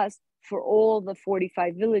for us, for all the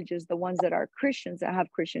 45 villages, the ones that are Christians, that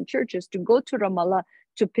have Christian churches, to go to Ramallah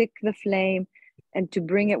to pick the flame and to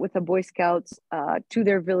bring it with the Boy Scouts to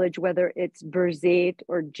their village, whether it's Berzeit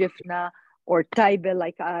or Jifna or Taybeh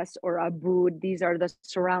like us, or Aboud. These are the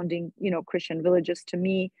surrounding, Christian villages to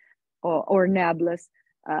me, or Nablus.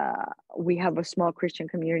 We have a small Christian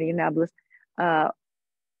community in Nablus.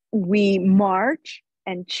 We march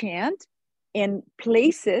and chant and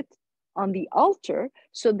place it on the altar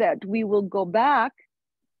so that we will go back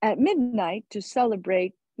at midnight to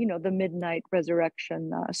celebrate, the midnight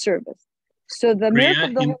resurrection service. So the miracle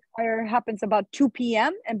of the Holy Fire happens about 2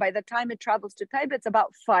 p.m. And by the time it travels to Taybeh, it's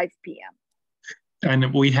about 5 p.m.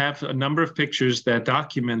 And we have a number of pictures that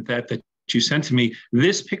document that you sent to me.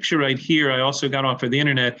 This picture right here, I also got off of the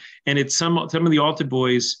internet, and it's some of the altar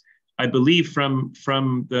boys, I believe, from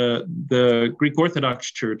the Greek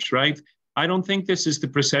Orthodox Church, right? I don't think this is the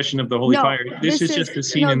procession of the Holy Fire. This is just the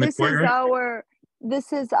scene in the corner.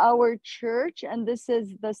 This is our church, and this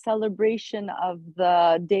is the celebration of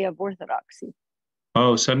the Day of Orthodoxy.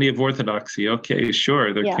 Oh, Sunday of Orthodoxy. Okay,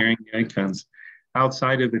 sure. They're carrying the icons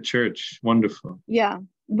outside of the church. Wonderful. Yeah,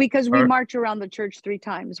 because we march around the church 3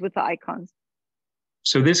 times with the icons.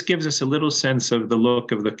 So this gives us a little sense of the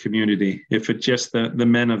look of the community, if it's just the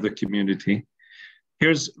men of the community.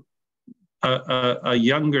 Here's a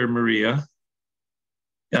younger Maria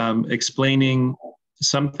explaining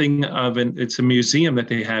something of it's a museum that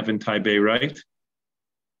they have in Taybeh, right?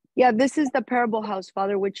 Yeah, this is the Parable House,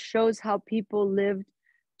 Father, which shows how people lived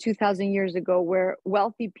 2,000 years ago, where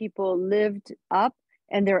wealthy people lived up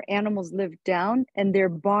and their animals lived down, and their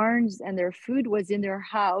barns and their food was in their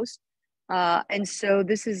house. And so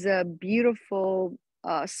this is a beautiful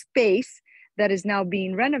space that is now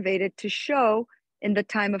being renovated to show in the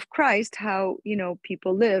time of Christ how,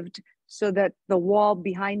 people lived, so that the wall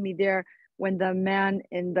behind me there, when the man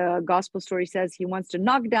in the gospel story says he wants to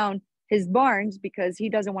knock down his barns because he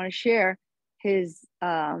doesn't want to share his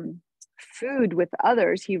food with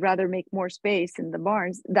others, he'd rather make more space in the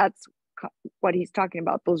barns. That's what he's talking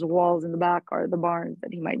about. Those walls in the back are the barns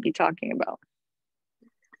that he might be talking about.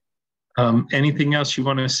 Anything else you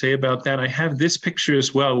want to say about that? I have this picture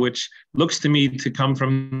as well, which looks to me to come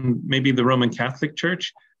from maybe the Roman Catholic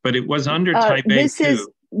Church, but it was under Taybeh too.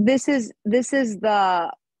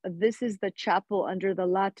 This is the chapel under the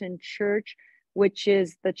Latin Church, which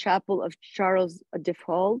is the chapel of Charles de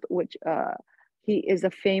Foucauld, which he is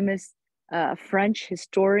a famous French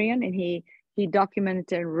historian, and he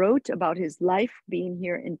documented and wrote about his life being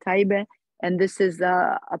here in Taybeh. And this is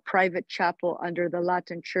a private chapel under the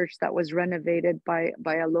Latin Church that was renovated by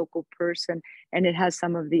a local person. And it has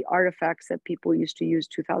some of the artifacts that people used to use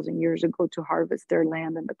 2,000 years ago to harvest their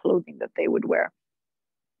land and the clothing that they would wear.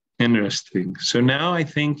 Interesting. So now I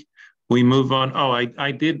think we move on. Oh,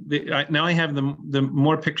 now I have the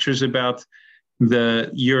more pictures about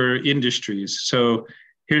your industries. So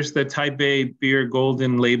Here's the Taybeh beer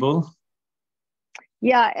golden label.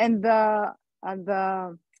 Yeah, and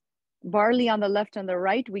the barley on the left and the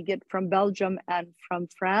right we get from Belgium and from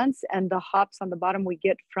France, and the hops on the bottom we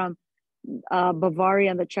get from Bavaria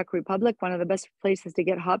and the Czech Republic, one of the best places to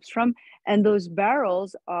get hops from. And those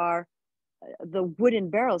barrels are the wooden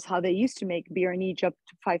barrels, how they used to make beer in Egypt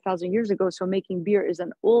 5,000 years ago. So making beer is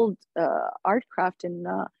an old art craft in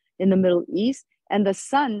the Middle East. And the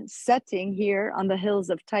sun setting here on the hills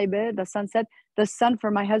of Taybeh, the sunset, the sun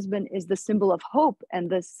for my husband is the symbol of hope and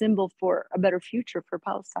the symbol for a better future for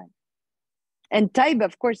Palestine. And Taybeh,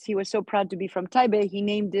 of course, he was so proud to be from Taybeh, he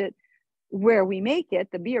named it where we make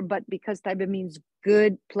it, the beer, but because Taybeh means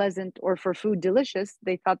good, pleasant, or for food, delicious,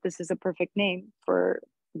 they thought this is a perfect name for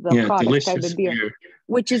the product, Taybeh beer,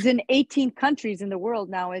 which is in 18 countries in the world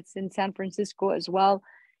now. It's in San Francisco as well,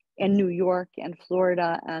 and New York, and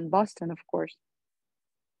Florida, and Boston, of course.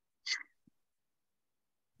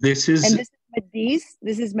 This is Madis.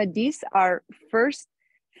 This is Madis, our first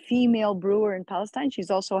female brewer in Palestine. She's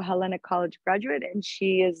also a Hellenic College graduate, and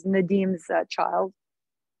she is Nadim's child.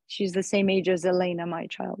 She's the same age as Elena, my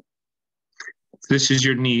child. This is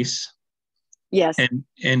your niece. Yes.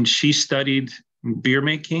 And she studied beer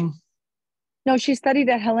making? No, she studied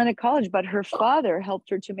at Hellenic College, but her father helped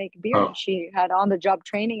her to make beer. Oh. She had on-the-job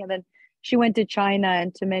training, and then she went to China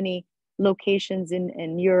and to many locations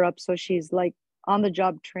in Europe. So she's like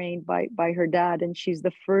on-the-job trained by her dad, and she's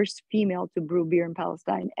the first female to brew beer in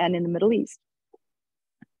Palestine and in the Middle East.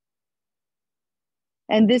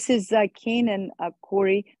 And this is Kanan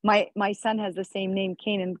Khoury. My son has the same name,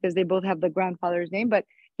 Kanan, because they both have the grandfather's name, but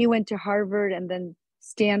he went to Harvard and then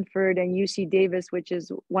Stanford and UC Davis, which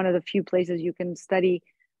is one of the few places you can study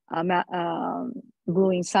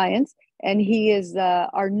brewing science. And he is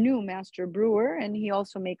our new master brewer, and he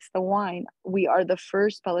also makes the wine. We are the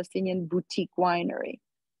first Palestinian boutique winery.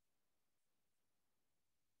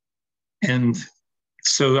 And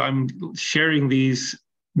so I'm sharing these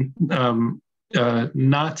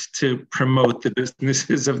not to promote the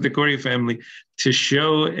businesses of the Khoury family, to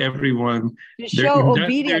show everyone. To show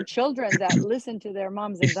obedient children that listen to their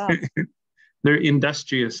moms and dads. Their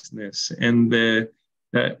industriousness and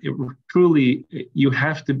truly, you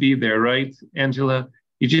have to be there, right, Angela?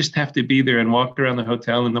 You just have to be there and walk around the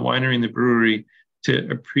hotel and the winery and the brewery to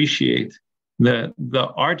appreciate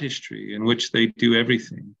the artistry in which they do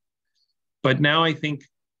everything. But now I think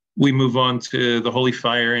we move on to the Holy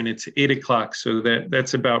Fire, and it's 8 o'clock, so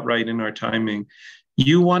that's about right in our timing.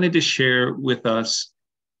 You wanted to share with us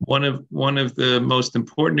one of the most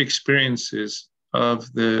important experiences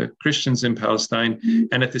of the Christians in Palestine,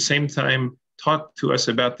 and at the same time talk to us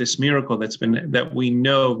about this miracle that we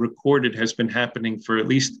know recorded has been happening for at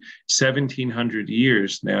least 1,700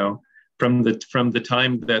 years now, from the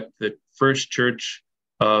time that the first Church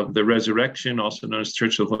of the Resurrection, also known as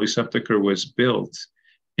Church of the Holy Sepulchre, was built.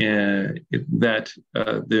 The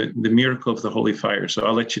miracle of the Holy Fire. So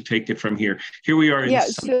I'll let you take it from here. Here we are.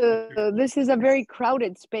 So this is a very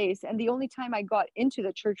crowded space, and the only time I got into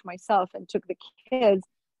the church myself and took the kids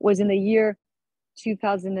was in the year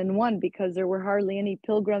 2001, because there were hardly any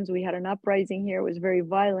pilgrims. We had an uprising here. It was very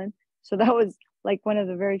violent. So that was like one of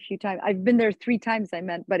the very few times. I've been there 3 times,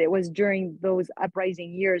 but it was during those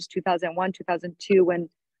uprising years, 2001, 2002, when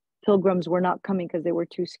pilgrims were not coming because they were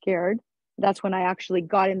too scared. That's when I actually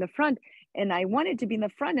got in the front, and I wanted to be in the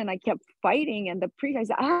front, and I kept fighting. And the priest, I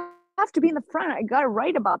said, I have to be in the front. I got to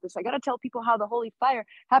write about this. I got to tell people how the Holy Fire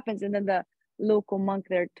happens. And then the local monk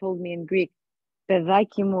there told me in Greek, and that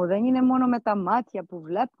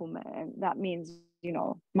means,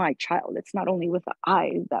 my child, it's not only with the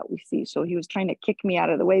eyes that we see. So he was trying to kick me out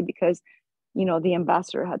of the way because, the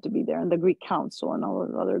ambassador had to be there, and the Greek council and all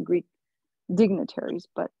those other Greek dignitaries.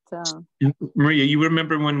 But Maria, you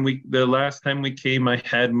remember when the last time we came, I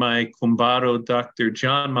had my kumbaro, Dr.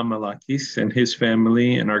 John Mamalakis, and his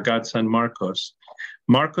family, and our godson Marcos.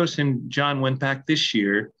 Marcos and John went back this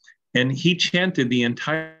year, and he chanted the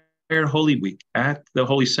entire Holy Week at the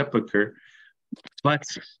Holy Sepulchre, but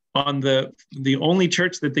on the only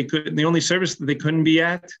church that the only service that they couldn't be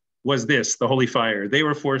at was the Holy Fire. They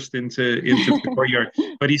were forced into the courtyard,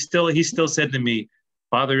 but he still said to me,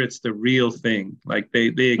 Father, it's the real thing. Like they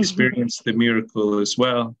experienced the miracle as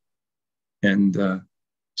well. And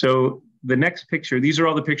so the next picture, these are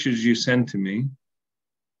all the pictures you sent to me.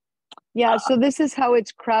 Yeah, so this is how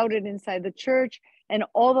it's crowded inside the church, and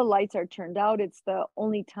all the lights are turned out. It's the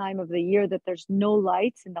only time of the year that there's no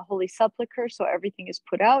lights in the Holy Sepulchre, so everything is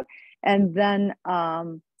put out. And then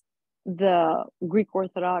the Greek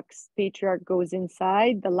Orthodox patriarch goes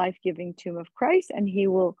inside the life-giving tomb of Christ, and he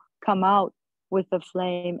will come out with the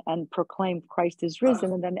flame and proclaim Christ is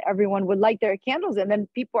risen. And then everyone would light their candles, and then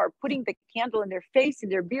people are putting the candle in their face, in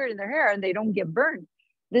their beard, in their hair, and they don't get burned.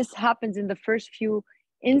 This happens in the first few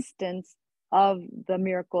instants of the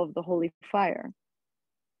miracle of the holy fire.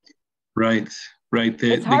 Right.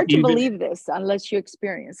 It's hard to believe this unless you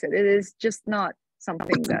experience it. It is just not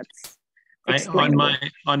something that's explainable.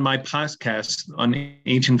 On my podcast on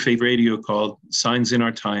Ancient Faith Radio called Signs in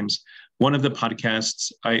Our Times, one of the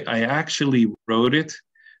podcasts, I actually wrote it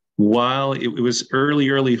while it was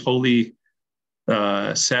early Holy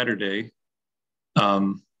Saturday.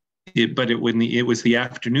 It was the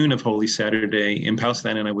afternoon of Holy Saturday in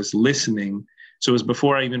Palestine, and I was listening. So it was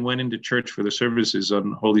before I even went into church for the services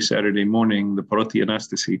on Holy Saturday morning, the Paroti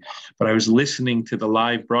Anastasi. But I was listening to the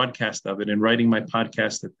live broadcast of it and writing my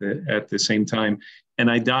podcast at the same time. And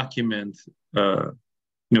I document,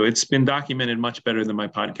 it's been documented much better than my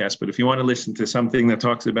podcast. But if you want to listen to something that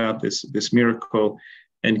talks about this miracle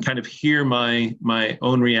and kind of hear my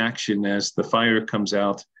own reaction as the fire comes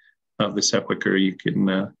out of the sepulcher, you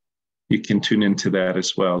can tune into that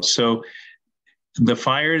as well. So the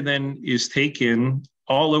fire then is taken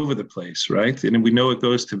all over the place, right? And we know it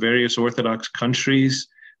goes to various Orthodox countries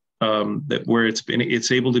where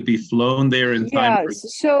it's able to be flown there in time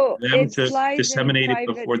for them to disseminate it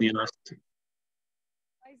before the apostasy.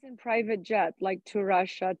 Flies in private jet, like to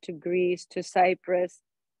Russia, to Greece, to Cyprus,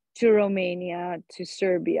 to Romania, to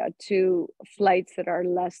Serbia, to flights that are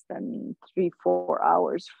less than 3-4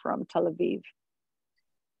 hours from Tel Aviv.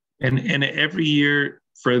 And every year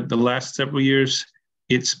for the last several years,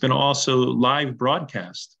 it's been also live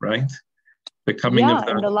broadcast, right? The coming of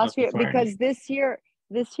in the last year, because this year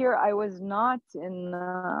I was not in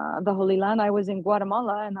the Holy Land. I was in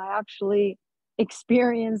Guatemala, and I actually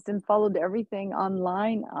experienced and followed everything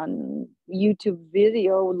online on YouTube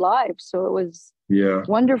video live. So it was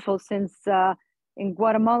wonderful, since in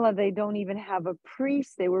Guatemala, they don't even have a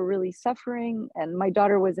priest. They were really suffering. And my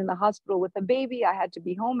daughter was in the hospital with a baby. I had to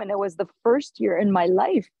be home. And it was the first year in my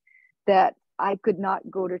life that I could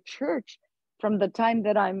not go to church from the time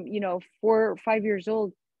that I'm, 4 or 5 years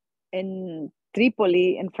old in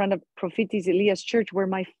Tripoli in front of Prophetis Elias Church, where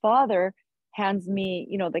my father hands me,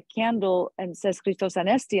 the candle and says Christos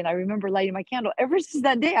Anesti. And I remember lighting my candle. Ever since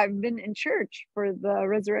that day, I've been in church for the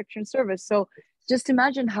resurrection service. So just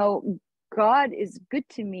imagine how God is good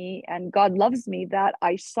to me and God loves me, that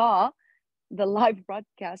I saw the live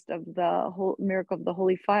broadcast of the whole miracle of the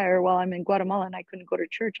holy fire while I'm in Guatemala and I couldn't go to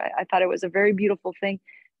church. I thought it was a very beautiful thing,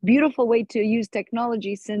 beautiful way to use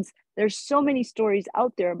technology, since there's so many stories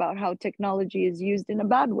out there about how technology is used in a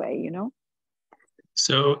bad way,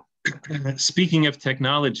 So speaking of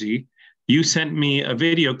technology, you sent me a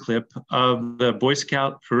video clip of the Boy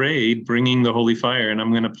Scout parade bringing the holy fire, and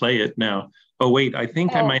I'm going to play it now. Oh, wait, I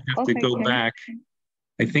think I might have to go back.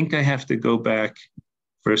 I think I have to go back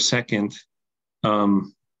for a second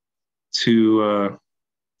to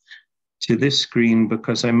this screen,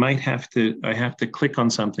 because I have to click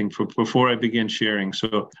on something before I begin sharing.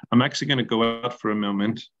 So I'm actually going to go out for a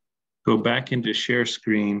moment, go back into share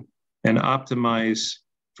screen and optimize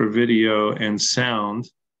for video and sound.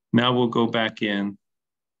 Now we'll go back in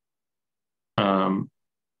to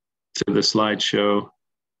the slideshow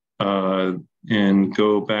and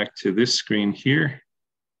go back to this screen here.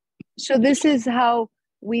 So this is how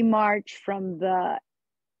we march from the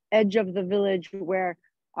edge of the village, where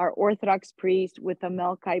our Orthodox priest with a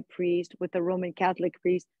Melkite priest with a Roman Catholic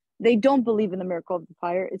priest, they don't believe in the miracle of the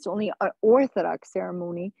fire. It's only an Orthodox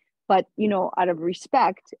ceremony, but out of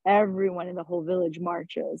respect, everyone in the whole village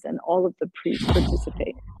marches and all of the priests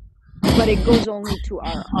participate. But it goes only to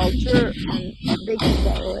our altar, and they can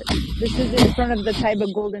borrow it. This is in front of the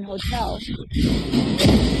Taybeh Golden Hotel.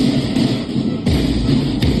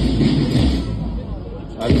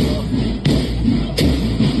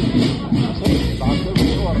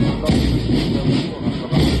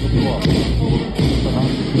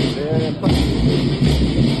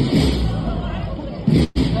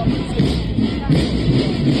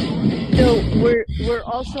 So we're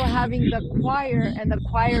also having the choir, and the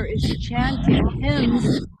choir is chanting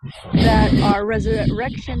hymns that are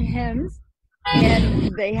resurrection hymns,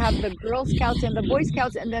 and they have the Girl Scouts and the Boy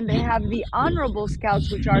Scouts, and then they have the Honorable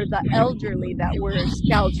Scouts, which are the elderly that were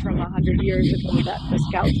scouts from 100 years ago, that the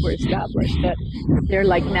scouts were established, that they're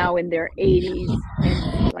like now in their 80s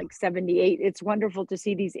and like 78. It's wonderful to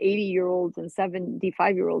see these 80-year-olds and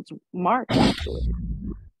 75-year-olds march, actually.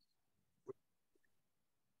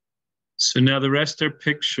 So now the rest are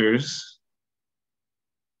pictures.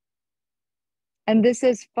 And this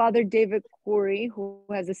is Father David Khoury, who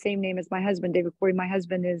has the same name as my husband, David Khoury. My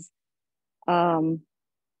husband is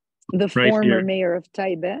the Right former here. mayor of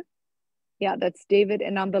Taybeh. Yeah, that's David.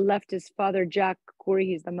 And on the left is Father Jack Khoury.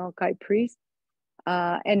 He's the Melkite priest.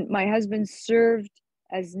 And my husband served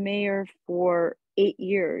as mayor for 8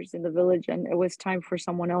 years in the village, and it was time for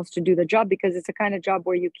someone else to do the job, because it's a kind of job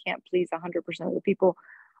where you can't please 100% of the people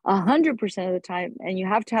 100% of the time, and you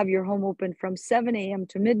have to have your home open from 7 a.m.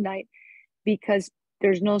 to midnight, because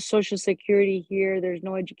there's no social security here, there's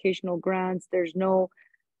no educational grants, there's no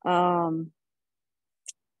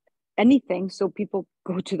anything, so people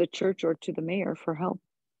go to the church or to the mayor for help.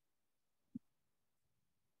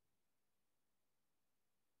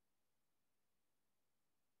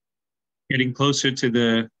 Getting closer to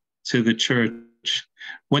the church.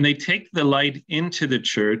 When they take the light into the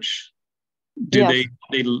church, do Yes.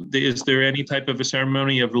 is there any type of a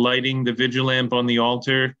ceremony of lighting the vigil lamp on the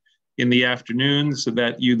altar in the afternoon, so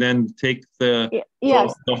that you then take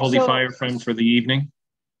Yes. the holy fire from for the evening?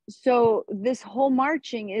 So this whole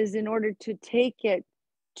marching is in order to take it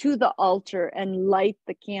to the altar and light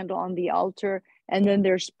the candle on the altar, and then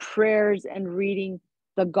there's prayers and reading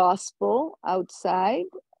the gospel outside,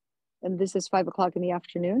 and this is 5 o'clock in the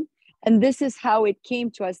afternoon. And this is how it came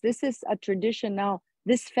to us. This is a tradition now.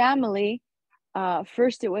 This family,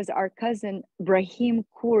 first it was our cousin Brahim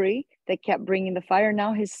Khoury that kept bringing the fire.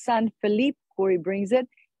 Now his son Philippe Khoury brings it,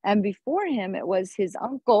 and before him it was his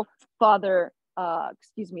uncle Father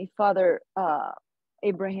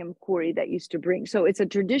Abraham Khoury that used to bring. So it's a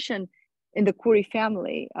tradition in the Khoury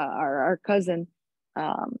family. Our cousin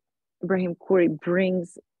Ibrahim Khoury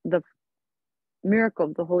brings the miracle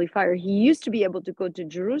of the holy fire. He used to be able to go to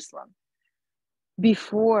Jerusalem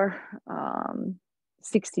before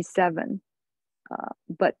 67,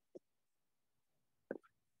 but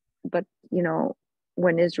you know,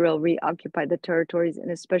 when Israel reoccupied the territories, and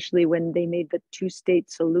especially when they made the two-state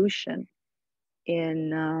solution in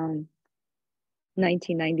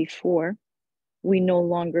 1994, we no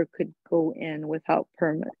longer could go in without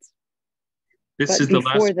permits. This but is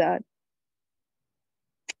before the last. that,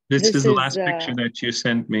 This is the last picture that you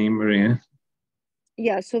sent me, Maria.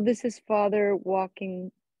 Yeah, so this is Father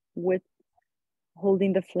walking with,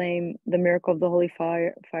 holding the flame, the miracle of the holy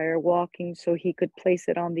fire, walking so he could place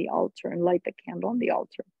it on the altar and light the candle on the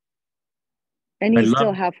altar. And he's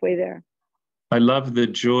still halfway there. I love the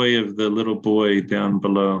joy of the little boy down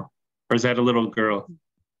below. Or is that a little girl?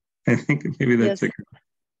 I think maybe that's a girl.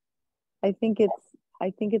 I think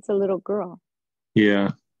it's a little girl.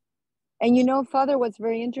 Yeah. And you know, Father, what's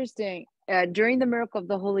very interesting, during the miracle of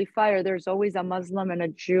the holy fire, there's always a Muslim and a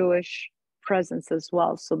Jewish presence as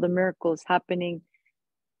well. So the miracle is happening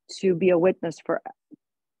to be a witness for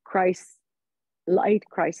Christ's light,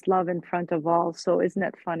 Christ's love in front of all. So isn't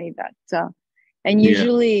it funny that and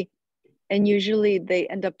usually they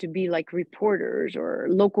end up to be like reporters or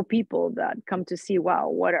local people that come to see, wow,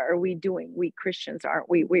 what are we doing? We Christians, aren't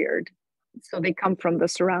we weird? So they come from the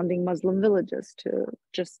surrounding Muslim villages to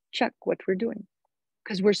just check what we're doing,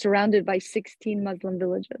 because we're surrounded by 16 Muslim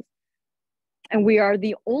villages. And we are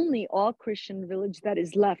the only all Christian village that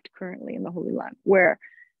is left currently in the Holy Land, where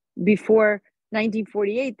before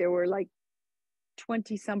 1948, there were like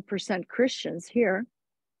 20-some% Christians here.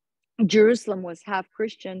 Jerusalem was half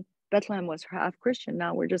Christian. Bethlehem was half Christian.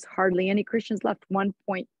 Now we're just hardly any Christians left,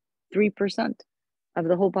 1.3% of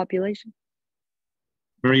the whole population.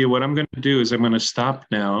 Maria, what I'm going to do is I'm going to stop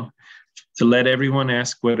now to let everyone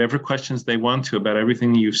ask whatever questions they want to about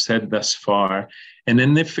everything you've said thus far. And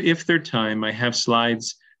then if there's time, I have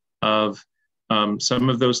slides of some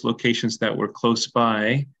of those locations that were close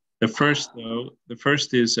by. The first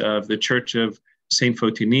is of the Church of St.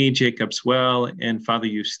 Fotini, Jacob's Well, and Father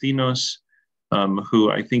Justinos,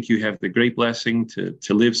 who I think you have the great blessing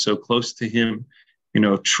to live so close to him. You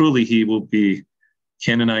know, truly he will be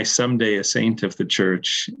canonized someday, a saint of the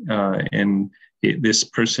church. This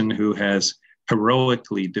person who has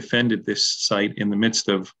heroically defended this site in the midst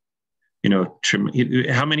of, you know,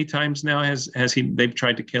 how many times now has he? They've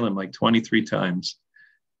tried to kill him like 23 times.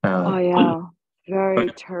 Very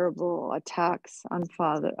terrible attacks on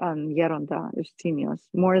Father Yeronda Justinius,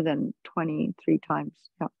 more than 23 times.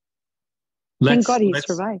 Yeah. Thank God he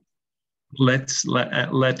survived. Let's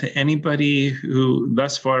let anybody who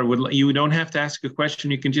thus far would. You don't have to ask a question.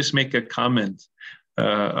 You can just make a comment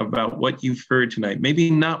about what you've heard tonight. Maybe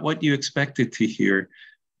not what you expected to hear,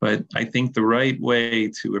 but I think the right way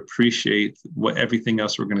to appreciate what everything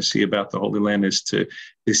else we're going to see about the Holy Land is to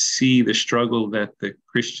see the struggle that the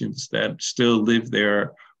Christians that still live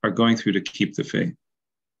there are going through to keep the faith.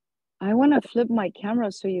 I want to flip my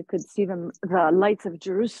camera so you could see the lights of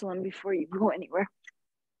Jerusalem before you go anywhere.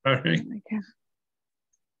 All right.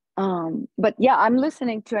 But yeah, I'm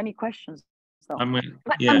listening to any questions So I'm gonna,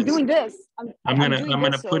 I'm yes. doing this. I'm doing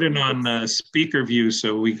gonna this put so it you could on speaker view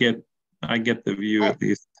so I get the view I at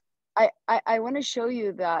least. I want to show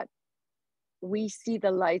you that we see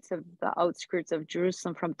the lights of the outskirts of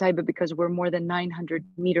Jerusalem from Taybeh because we're more than 900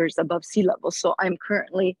 meters above sea level. So I'm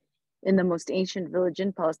currently in the most ancient village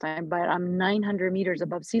in Palestine, but I'm 900 meters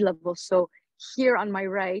above sea level. So here on my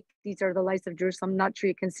right, these are the lights of Jerusalem. I'm not sure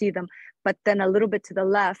you can see them, but then a little bit to the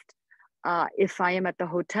left, if I am at the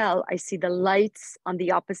hotel, I see the lights on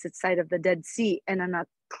the opposite side of the Dead Sea. And on a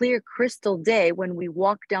clear crystal day, when we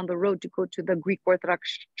walk down the road to go to the Greek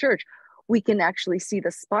Orthodox Church, we can actually see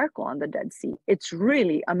the sparkle on the Dead Sea. It's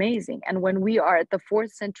really amazing. And when we are at the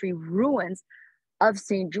 4th century ruins of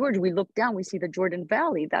St. George, we look down, we see the Jordan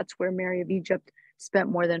Valley. That's where Mary of Egypt spent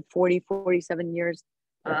more than 47 years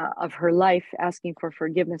of her life asking for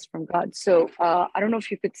forgiveness from God. So I don't know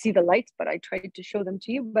if you could see the lights, but I tried to show them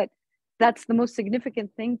to you. But that's the most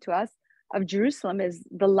significant thing to us of Jerusalem is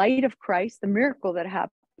the light of Christ, the miracle that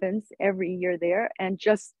happens every year there, and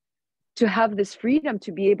just to have this freedom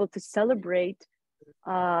to be able to celebrate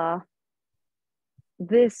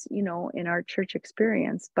this, in our church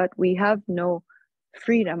experience. But we have no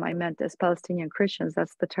freedom, I meant, as Palestinian Christians.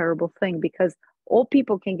 That's the terrible thing, because all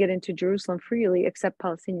people can get into Jerusalem freely except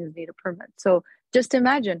Palestinians need a permit. So just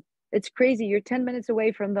imagine, it's crazy. You're 10 minutes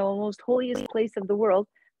away from the most holiest place of the world,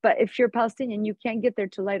 but if you're Palestinian, you can't get there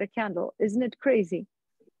to light a candle. Isn't it crazy?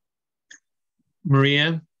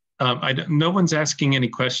 Maria, no one's asking any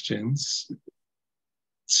questions,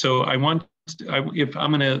 so if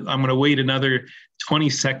I'm gonna wait another 20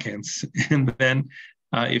 seconds, and then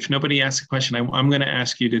if nobody asks a question, I'm gonna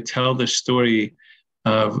ask you to tell the story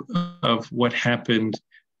of what happened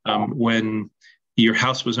when your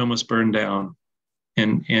house was almost burned down,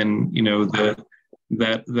 and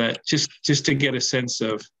that just to get a sense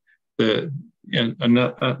of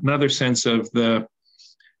another sense of that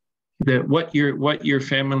what your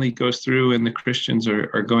family goes through and the Christians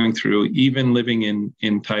are going through, even living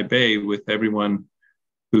in Taybeh with everyone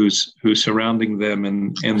who's surrounding them,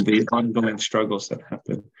 and the ongoing struggles that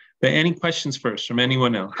happen. But any questions first from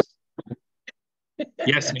anyone else?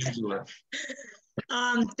 Yes, Angela.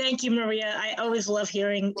 Thank you, Maria. I always love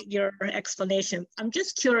hearing your explanation. I'm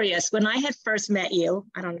just curious, when I had first met you,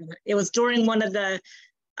 I don't know, it was during one of the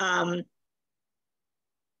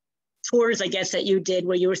tours, I guess, that you did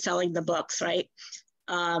where you were selling the books, right?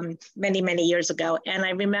 Many, many years ago. And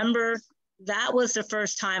I remember that was the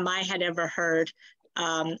first time I had ever heard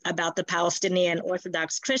about the Palestinian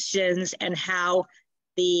Orthodox Christians and how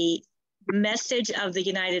the message of the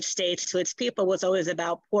United States to its people was always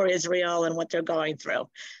about poor Israel and what they're going through.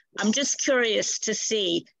 I'm just curious to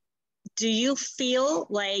see, do you feel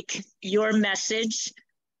like your message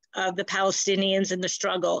of the Palestinians and the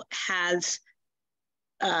struggle has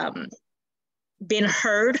been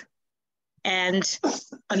heard and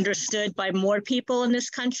understood by more people in this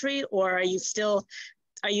country, or are you still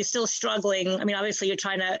struggling? I mean, obviously you're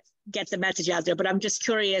trying to get the message out there, but I'm just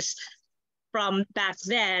curious from back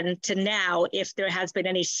then to now if there has been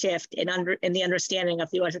any shift in the understanding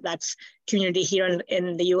of the Orthodox community here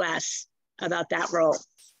in the US about that role.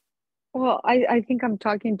 Well, I think I'm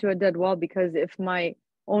talking to a dead wall, because if my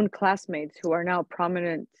own classmates who are now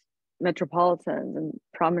prominent metropolitans and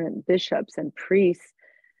prominent bishops and priests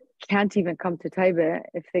can't even come to Taybeh,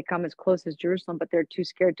 if they come as close as Jerusalem, but they're too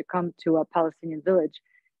scared to come to a Palestinian village,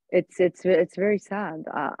 it's very sad.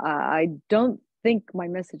 I don't think my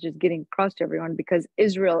message is getting across to everyone, because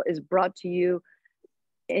Israel is brought to you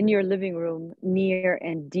in your living room, near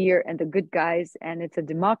and dear, and the good guys, and it's a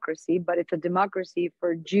democracy, but it's a democracy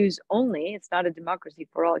for Jews only. It's not a democracy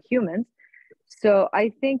for all humans. So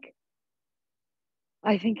I think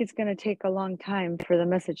it's going to take a long time for the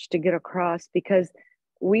message to get across, because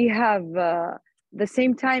we have the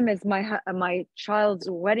same time as my child's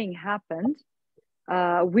wedding happened,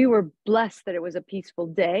 we were blessed that it was a peaceful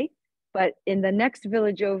day. But in the next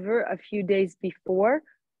village over, a few days before,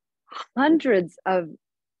 hundreds of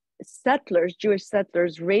settlers, Jewish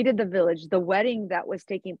settlers, raided the village. The wedding that was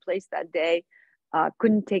taking place that day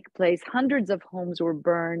couldn't take place. Hundreds of homes were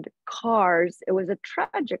burned, cars. It was a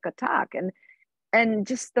tragic attack. And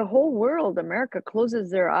just the whole world, America,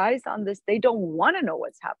 closes their eyes on this. They don't want to know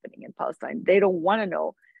what's happening in Palestine. They don't want to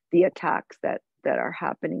know the attacks that are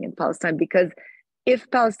happening in Palestine, because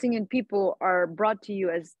if Palestinian people are brought to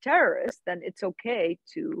you as terrorists, then it's okay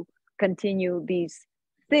to continue these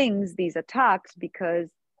things, these attacks, because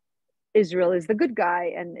Israel is the good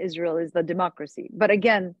guy and Israel is the democracy. But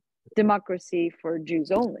again, democracy for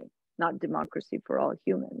Jews only, not democracy for all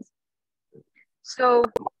humans. So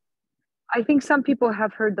I think some people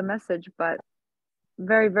have heard the message, but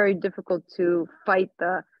very, very difficult to fight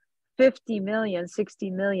the 50 million, 60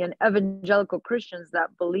 million evangelical Christians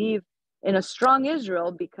that believe in a strong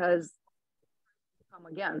Israel because come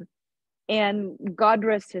again. And God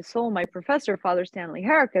rest his soul, my professor, Father Stanley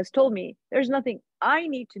Herrick, has told me there's nothing I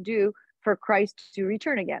need to do for Christ to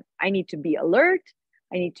return again. I need to be alert.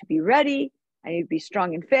 I need to be ready. I need to be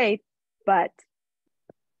strong in faith. But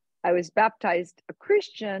I was baptized a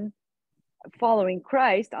Christian following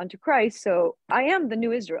Christ onto Christ. So I am the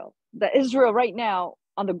new Israel. The Israel right now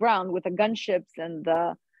on the ground with the gunships and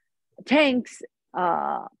the tanks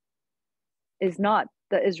is not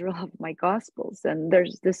the Israel of my gospels. And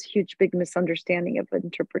there's this huge big misunderstanding of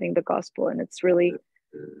interpreting the gospel. And it's really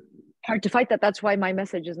hard to fight that. That's why my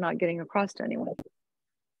message is not getting across to anyone.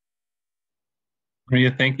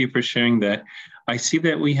 Maria, thank you for sharing that. I see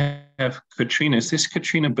that we have Katrina. Is this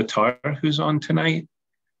Katrina Batar who's on tonight?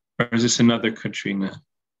 Or is this another Katrina?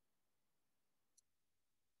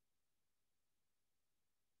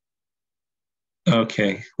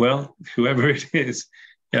 Okay, well, whoever it is.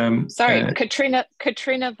 Sorry, Katrina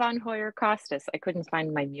von Hoyer Costas. I couldn't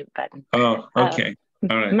find my mute button. Oh, okay.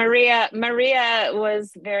 All right. Maria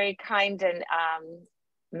was very kind and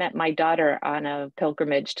met my daughter on a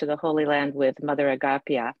pilgrimage to the Holy Land with Mother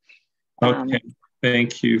Agapia. Okay,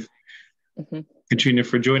 thank you, Katrina,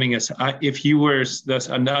 for joining us. If you were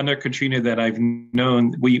another Katrina that I've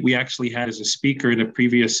known, we actually had as a speaker in a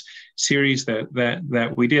previous series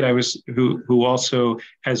that we did. I was who also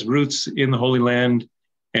has roots in the Holy Land,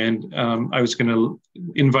 and I was going to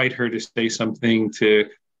invite her to say something to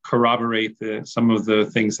corroborate some of the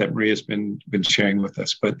things that Maria's been sharing with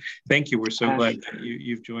us. But thank you. We're so glad that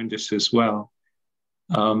you've joined us as well.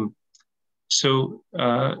 So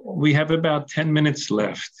we have about 10 minutes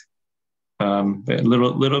left, a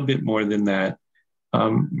little bit more than that.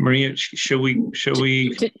 Maria, shall we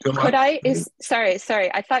could I? Sorry.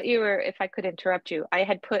 I thought you were, if I could interrupt you, I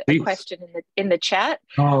had put a question in the chat.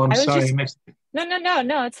 Oh, I'm sorry. I missed it.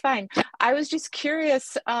 No, it's fine. I was just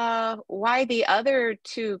curious why the other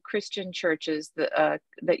two Christian churches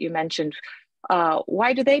that you mentioned,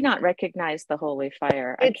 why do they not recognize the Holy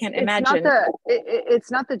Fire? I can't imagine. It's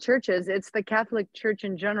not the churches. It's the Catholic Church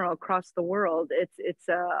in general across the world. It's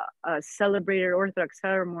a celebrated Orthodox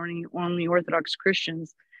ceremony. Only Orthodox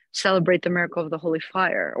Christians celebrate the miracle of the Holy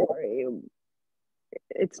Fire.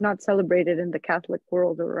 It's not celebrated in the Catholic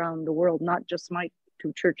world around the world, not just my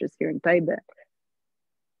two churches here in Taybeh.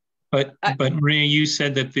 But Maria, you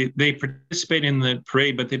said that they participate in the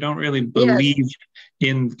parade, but they don't really believe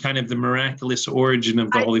in kind of the miraculous origin of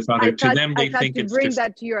the Holy Father. To them, they think it's bring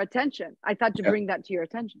that to your attention. I thought to bring that to your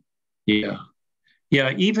attention. Yeah.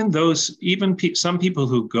 Even some people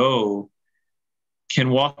who go can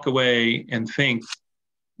walk away and think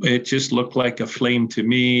it just looked like a flame to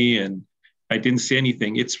me, and I didn't see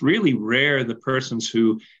anything. It's really rare the persons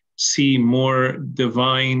who see more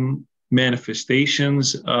divine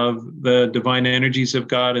manifestations of the divine energies of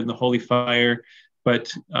God and the Holy Fire.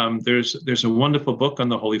 But there's a wonderful book on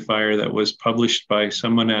the Holy Fire that was published by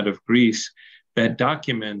someone out of Greece that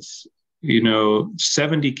documents,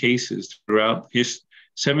 70 cases throughout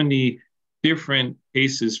 70 different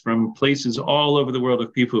cases from places all over the world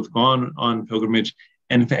of people who've gone on pilgrimage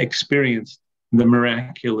and have experienced the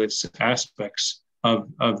miraculous aspects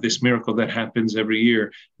of this miracle that happens every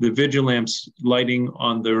year. The vigil lamps lighting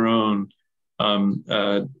on their own,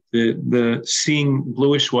 the seeing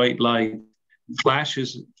bluish white light,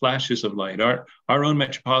 flashes of light. Our own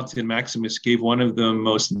Metropolitan Maximus gave one of the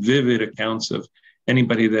most vivid accounts of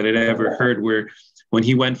anybody that had ever heard, where when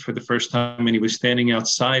he went for the first time and he was standing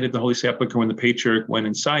outside of the Holy Sepulchre when the Patriarch went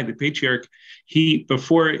inside,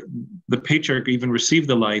 before the Patriarch even received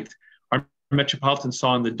the light, Metropolitan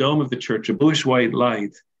saw in the dome of the church a bluish white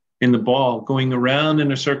light in the ball going around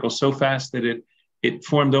in a circle so fast that it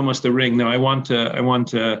formed almost a ring. Now I want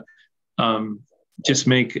to just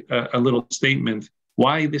make a little statement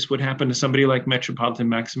why this would happen to somebody like Metropolitan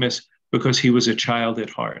Maximus, because he was a child at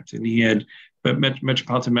heart, and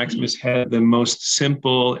Metropolitan Maximus had the most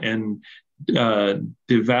simple and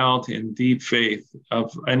devout and deep faith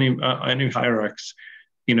of any hierarchs.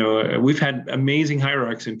 We've had amazing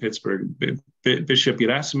hierarchs in Pittsburgh. Bishop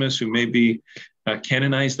Erasmus, who may be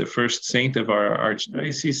canonized the first saint of our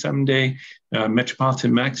archdiocese someday.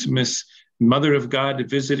 Metropolitan Maximus, Mother of God,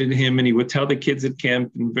 visited him, and he would tell the kids at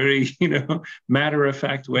camp in very,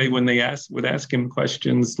 matter-of-fact way when they would ask him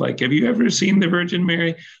questions like, "Have you ever seen the Virgin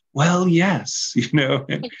Mary?" "Well, yes,"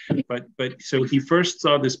 But so he first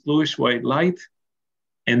saw this bluish white light.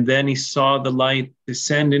 And then he saw the light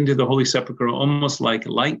descend into the Holy Sepulchre almost like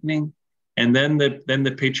lightning. And then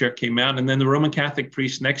the patriarch came out, and then the Roman Catholic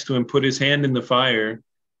priest next to him put his hand in the fire,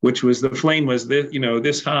 which was, the flame was this,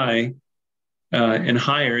 this high and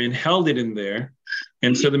higher, and held it in there.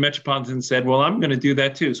 And so the Metropolitan said, well, I'm going to do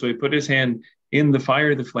that too. So he put his hand in the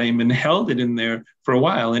fire of the flame and held it in there for a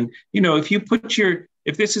while. And,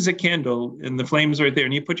 if this is a candle and the flame is right there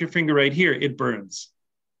and you put your finger right here, it burns.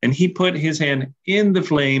 And he put his hand in the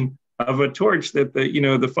flame of a torch that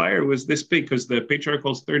the fire was this big, because the patriarch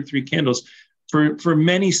holds 33 candles for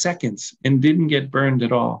many seconds and didn't get burned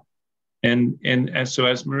at all. And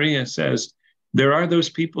as Maria says, there are those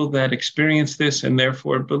people that experience this and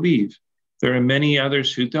therefore believe. There are many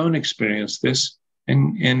others who don't experience this.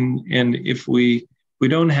 And if we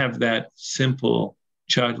don't have that simple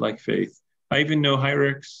childlike faith. I even know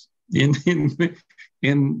hierarchs in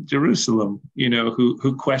Jerusalem,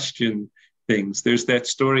 who question things. There's that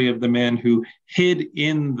story of the man who hid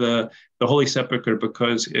in the Holy Sepulchre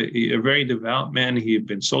because a very devout man, he had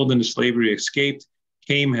been sold into slavery, escaped,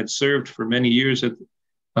 had served for many years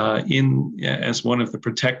as one of the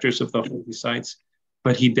protectors of the holy sites.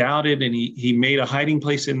 But he doubted, and he made a hiding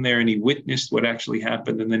place in there, and he witnessed what actually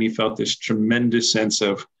happened. And then he felt this tremendous sense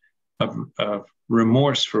of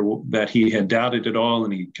remorse for that he had doubted it all,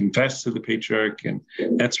 and he confessed to the patriarch. And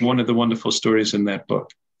that's one of the wonderful stories in that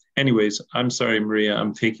book. Anyways, I'm sorry, Maria,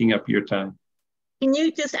 I'm taking up your time. Can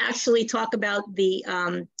you just actually talk about the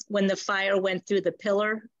when the fire went through the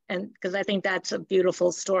pillar? And because I think that's a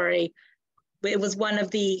beautiful story. It was one of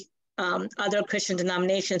the other Christian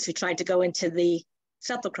denominations who tried to go into the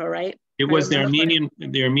sepulchre, right? It was the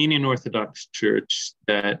Armenian Orthodox Church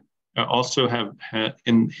that also have had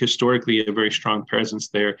historically a very strong presence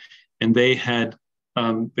there, and they had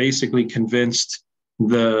basically convinced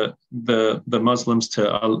the Muslims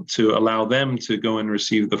to allow them to go and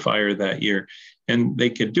receive the fire that year. And they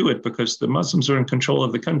could do it because the Muslims were in control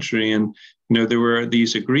of the country, and there were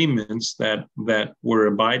these agreements that were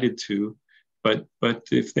abided to. But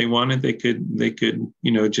if they wanted, they could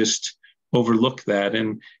just overlook that.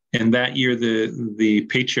 And that year, the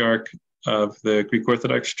patriarch of the Greek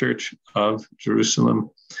Orthodox Church of Jerusalem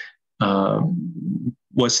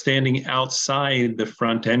was standing outside the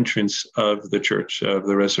front entrance of the Church of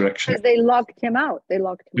the Resurrection. Because they locked him out.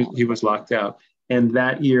 He was locked out. And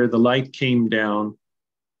that year, the light came down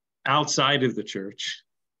outside of the church,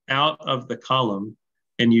 out of the column.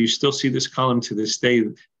 And you still see this column to this day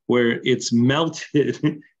where it's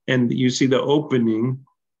melted and you see the opening,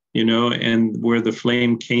 and where the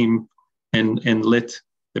flame came and lit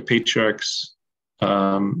the patriarchs.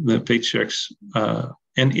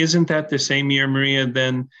 And isn't that the same year, Maria,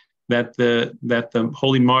 then that the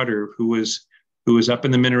holy martyr who was up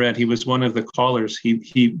in the minaret, he was one of the callers.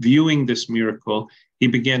 He viewing this miracle, he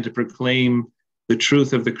began to proclaim the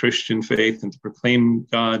truth of the Christian faith and to proclaim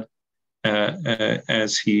God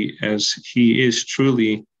as he is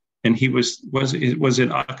truly. And he was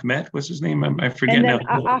it Ahmed? Was his name? I forget and now.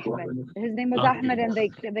 Ahmed. His name was Ahmed, and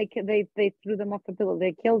they threw them off the pillar.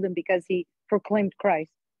 They killed him because he proclaimed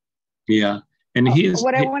Christ. Yeah, and he is.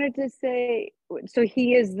 What I wanted to say. So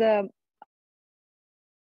he is a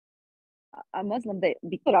Muslim that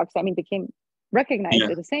Orthodox, became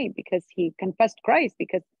recognized as a saint because he confessed Christ,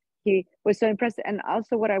 because he was so impressed. And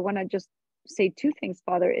also what I want to just say two things,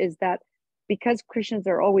 Father, is that because Christians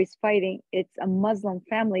are always fighting, it's a Muslim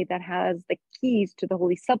family that has the keys to the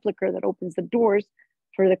Holy Sepulchre that opens the doors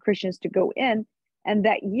for the Christians to go in. And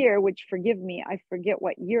that year, which forgive me, I forget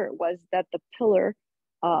what year it was, that the pillar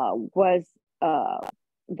was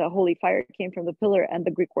the holy fire came from the pillar, and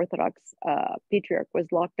the Greek Orthodox patriarch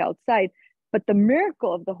was locked outside. But the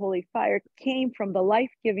miracle of the holy fire came from the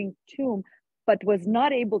life-giving tomb, but was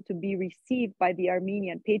not able to be received by the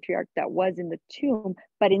Armenian patriarch that was in the tomb,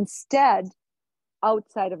 but instead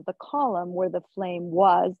outside of the column where the flame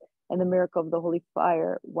was, and the miracle of the holy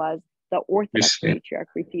fire was, the Orthodox patriarch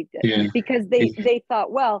received it. Because they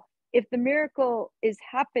thought, well, if the miracle is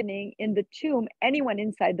happening in the tomb, anyone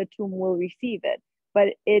inside the tomb will receive it. But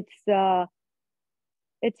it's a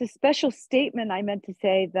special statement, I meant to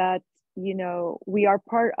say, that we are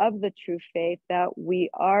part of the true faith, that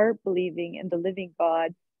we are believing in the living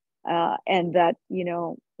God, and that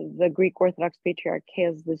the Greek Orthodox patriarch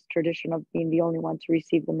has this tradition of being the only one to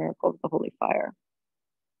receive the miracle of the holy fire.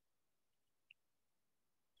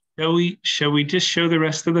 Shall we just show the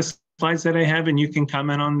rest of the slides that I have, and you can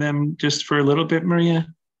comment on them just for a little bit, Maria?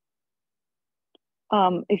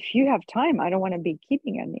 If you have time, I don't want to be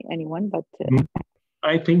keeping anyone, but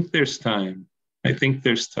I think there's time.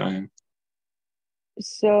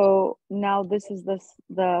 So now this is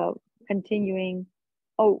the continuing.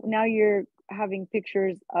 Oh, now you're having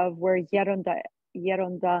pictures of where Yeronda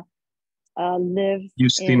lives in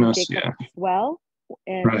Justinos, yeah. Jacob's Well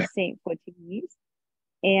and Right. Saint Fotinis.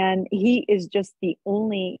 And he is just the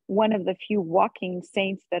only one of the few walking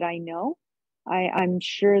saints that I know. I'm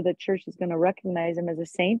sure the church is going to recognize him as a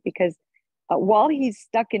saint because while he's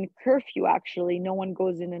stuck in curfew, actually, no one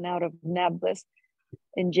goes in and out of Nablus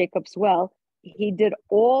in Jacob's Well. He did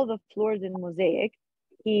all the floors in mosaic.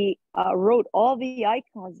 He wrote all the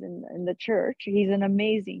icons in the church. He's an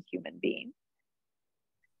amazing human being.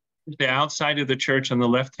 The outside of the church on the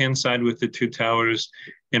left-hand side with the two towers,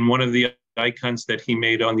 and one of the icons that he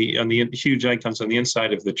made on the huge icons on the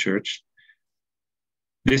inside of the church.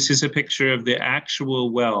 This is a picture of the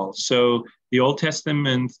actual well. So the Old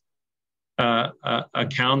Testament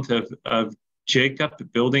account of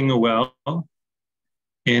Jacob building a well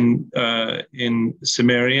in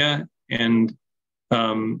Samaria, and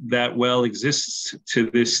that well exists to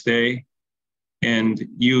this day. And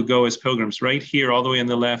you go as pilgrims. Right here, all the way on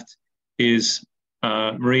the left, is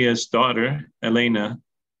Maria's daughter, Elena,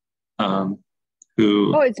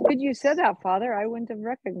 who... Oh, it's good you said that, Father. I wouldn't have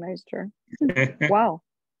recognized her. Wow.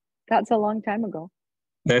 That's a long time ago.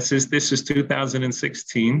 This is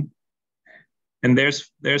 2016. And there's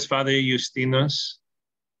Father Justinos.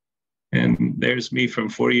 And there's me from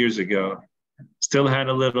 4 years ago. Still had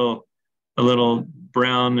a little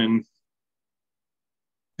brown and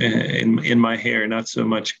in my hair, not so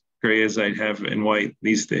much gray as I'd have in white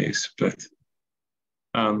these days. But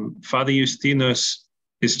Father Justinos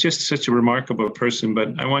is just such a remarkable person.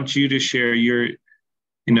 But I want you to share your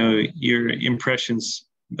impressions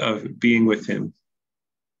of being with him.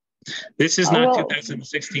 This is not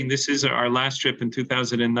 2016. This is our last trip in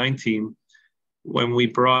 2019 when we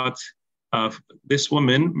brought this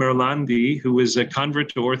woman, Merlandi, who was a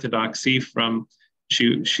convert to Orthodoxy from,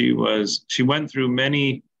 she went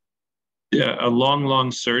through a long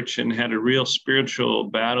search and had a real spiritual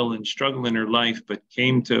battle and struggle in her life, but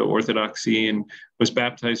came to Orthodoxy and was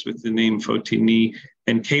baptized with the name Fotini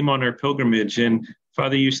and came on her pilgrimage. And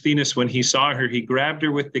Father Justinos, when he saw her, he grabbed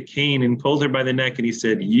her with the cane and pulled her by the neck and he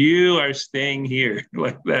said, "You are staying here,"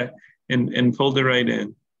 like that, and pulled her right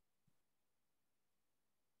in.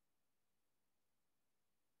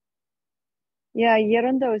 Yeah,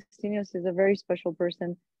 Yeranda Justinos is a very special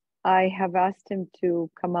person. I have asked him to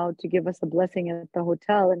come out to give us a blessing at the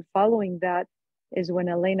hotel. And following that is when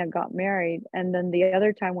Elena got married. And then the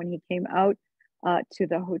other time when he came out to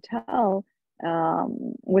the hotel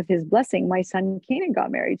with his blessing, my son Kanan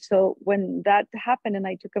got married. So when that happened and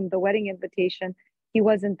I took him the wedding invitation, he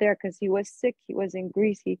wasn't there because he was sick. He was in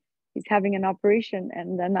Greece. He's having an operation.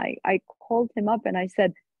 And then I called him up and I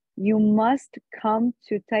said, "You must come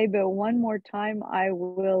to Taybeh one more time. I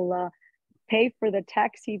will pay for the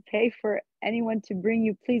taxi, pay for anyone to bring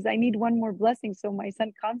you. Please, I need one more blessing so my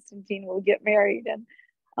son Constantine will get married." And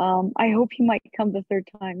I hope he might come the third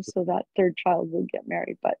time so that third child will get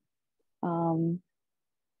married. But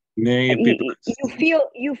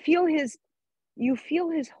you feel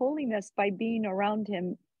his holiness by being around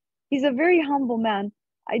him. He's a very humble man.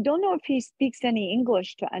 I don't know if he speaks any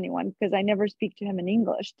English to anyone because I never speak to him in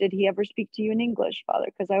English. Did he ever speak to you in English, Father?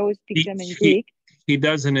 Because I always speak to him in Greek. He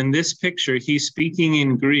doesn't. In this picture, he's speaking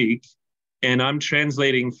in Greek, and I'm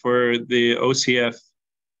translating for the OCF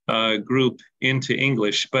group into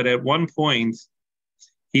English. But at one point,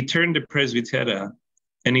 he turned to Presbytera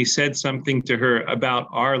and he said something to her about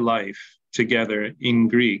our life together in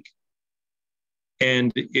Greek.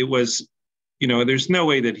 And it was, there's no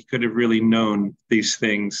way that he could have really known these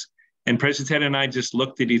things. And Presbytera and I just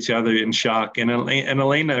looked at each other in shock. And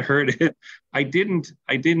Elena heard it. I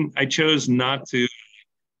chose not to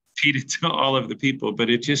feed it to all of the people, but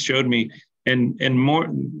it just showed me. And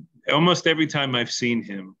more, almost every time I've seen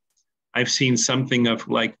him, I've seen something of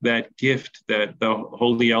like that gift that the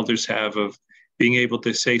holy elders have of being able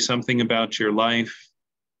to say something about your life,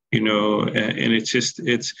 and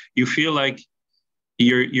it's you feel like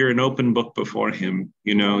you're an open book before him.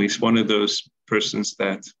 He's one of those persons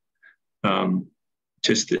that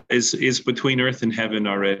just is between earth and heaven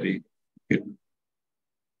already.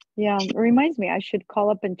 Yeah, it reminds me I should call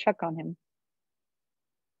up and check on him.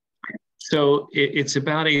 So it's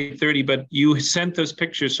about 8:30, but you sent those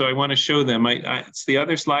pictures, so I want to show them. It's the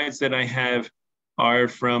other slides that I have are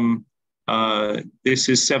from, this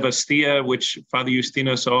is Sevastia, which Father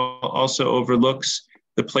Justinos also overlooks,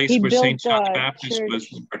 the place where St. John the Baptist was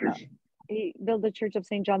murdered. He built the Church of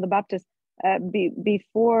St. John the Baptist.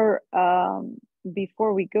 Before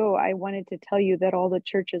we go, I wanted to tell you that all the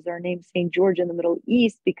churches are named St. George in the Middle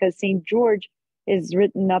East because St. George is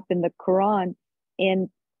written up in the Quran, and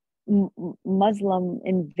Muslim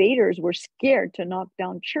invaders were scared to knock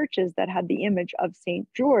down churches that had the image of St.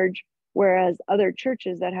 George whereas other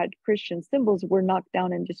churches that had Christian symbols were knocked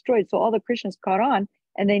down and destroyed. So all the Christians caught on,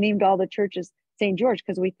 and they named all the churches St. George,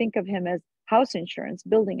 because we think of him as house insurance,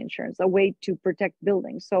 building insurance, a way to protect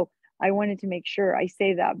buildings. So I wanted to make sure I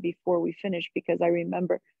say that before we finish, because I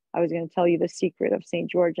remember I was going to tell you the secret of St.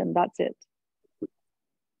 George, and that's it.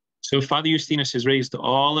 So Father Justinus has raised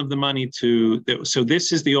all of the money so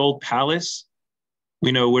this is the old palace,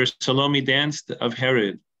 where Salome danced of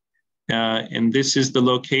Herod. And this is the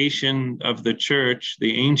location of the church,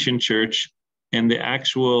 the ancient church, and the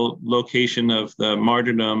actual location of the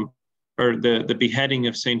martyrdom, or the beheading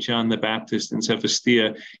of St. John the Baptist in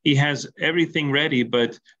Sephastia. He has everything ready,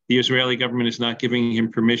 but the Israeli government is not giving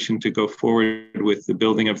him permission to go forward with the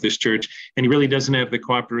building of this church. And he really doesn't have the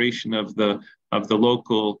cooperation of the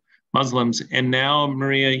local Muslims. And now,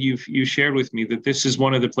 Maria, you shared with me that this is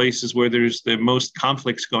one of the places where there's the most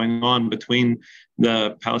conflicts going on between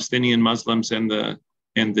the Palestinian Muslims and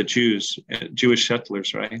the Jews, Jewish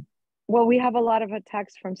settlers, right? Well, we have a lot of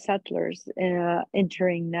attacks from settlers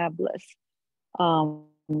entering Nablus.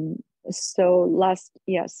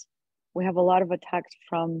 Yes, we have a lot of attacks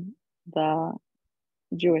from the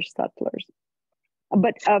Jewish settlers.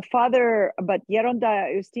 But Yeronda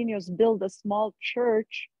Eustinius built a small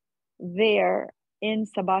church there in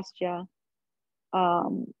Sebastia.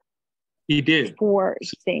 He did. For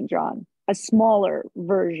St. John, a smaller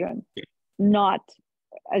version, not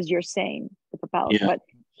as you're saying with the palace, but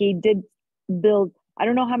he did build, I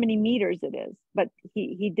don't know how many meters it is, but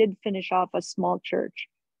he did finish off a small church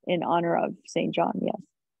in honor of St. John, yes.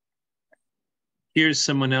 Here's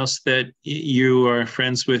someone else that you are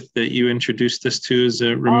friends with that you introduced us to as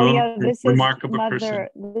a remarkable person.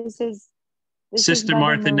 This is Sister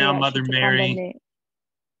Martha, now Mother Mary.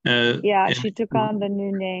 She took on the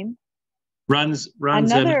new name. Runs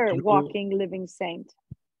another walking living saint.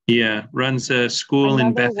 Yeah, runs a school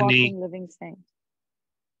in Bethany. Walking living saint.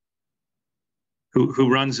 Who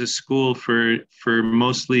runs a school for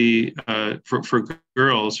mostly for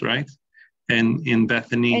girls, right? And in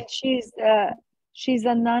Bethany. And she's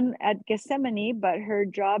a nun at Gethsemane, but her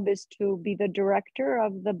job is to be the director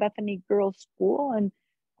of the Bethany Girls' School, and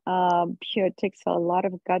it takes a lot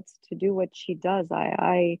of guts to do what she does.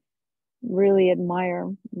 I really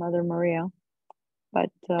admire Mother Maria,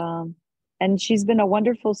 but and she's been a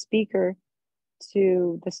wonderful speaker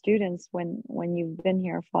to the students when you've been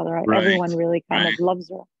here, Father. Everyone really kind of loves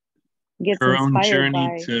her. Gets her inspired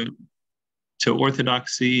own journey by to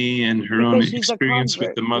orthodoxy and her own experience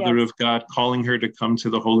with the Mother of God, calling her to come to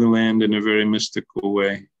the Holy Land in a very mystical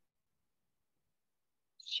way.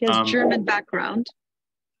 She has German background.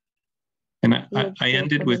 And I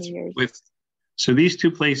ended with so these two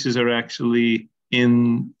places are actually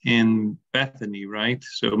in Bethany, right?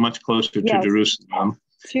 So much closer to Jerusalem.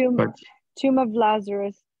 Tomb of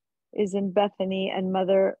Lazarus is in Bethany, and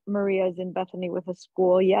Mother Maria is in Bethany with a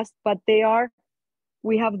school. Yes, but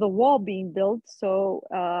we have the wall being built. So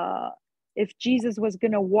if Jesus was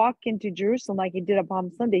going to walk into Jerusalem like he did on Palm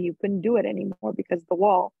Sunday, you couldn't do it anymore because the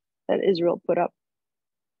wall that Israel put up.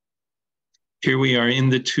 Here we are in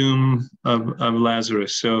the tomb of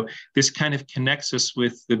Lazarus. So this kind of connects us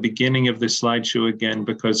with the beginning of the slideshow again,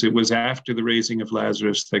 because it was after the raising of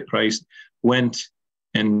Lazarus that Christ went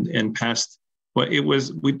and passed. Well, it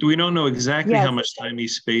was, we don't know exactly how much time he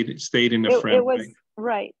stayed in the front. It was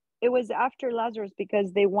right. It was after Lazarus,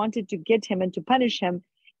 because they wanted to get him and to punish him.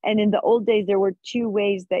 And in the old days, there were two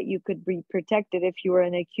ways that you could be protected if you were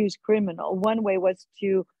an accused criminal. One way was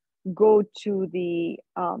to go to the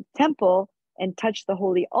temple and touch the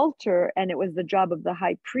holy altar, and it was the job of the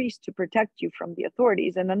high priest to protect you from the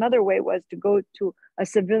authorities. And another way was to go to a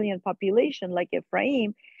civilian population like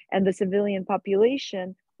Ephraim, and the civilian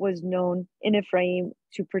population was known in Ephraim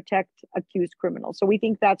to protect accused criminals. So we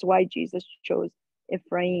think that's why Jesus chose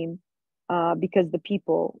Ephraim, because the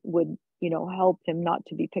people would, help him not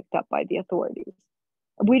to be picked up by the authorities.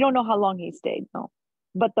 We don't know how long he stayed, no.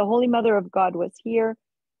 But the Holy Mother of God was here,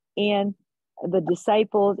 and the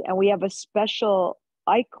disciples, and we have a special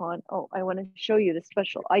icon. Oh, I want to show you the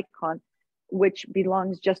special icon, which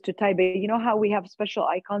belongs just to Taybeh. You know how we have special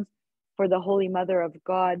icons for the Holy Mother of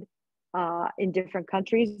God in different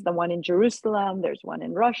countries? The one in Jerusalem, there's one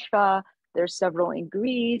in Russia, there's several in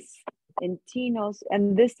Greece, in Tinos,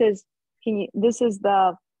 and this is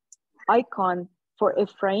the icon for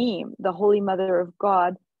Ephraim, the Holy Mother of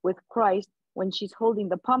God with Christ, when she's holding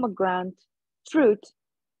the pomegranate fruit,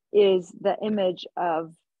 is the image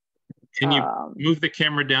of. Can you move the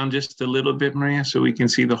camera down just a little bit, Maria, so we can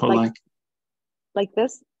see the whole icon? Like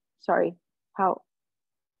this? Sorry, how?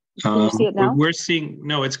 Can you see it now? We're seeing,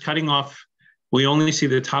 no, it's cutting off. We only see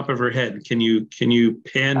the top of her head. Can you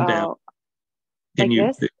pan down? Can Like you,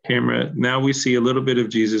 this? the camera, now we see a little bit of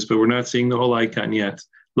Jesus, but we're not seeing the whole icon yet.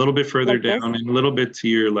 A little bit further Like this? down and a little bit to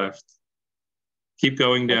your left. Keep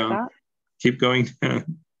going Like down. that? Keep going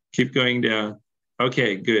down. Keep going down.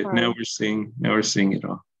 Okay, good. Sorry. Now we're seeing it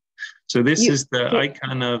all. So this is the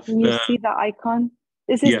icon of Can you see the icon?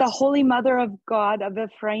 This is the yes. Holy Mother of God of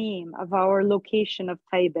Ephraim, of our location of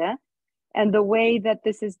Taybeh. And the way that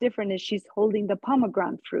this is different is she's holding the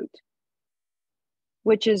pomegranate fruit,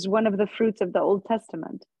 which is one of the fruits of the Old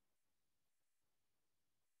Testament.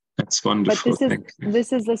 That's wonderful. But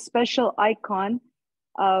this is a special icon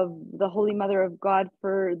of the Holy Mother of God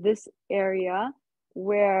for this area,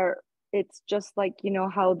 where it's just like, you know,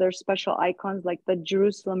 how there's special icons like the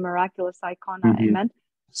Jerusalem miraculous icon I meant.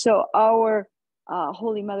 So our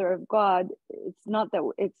Holy Mother of God, it's not that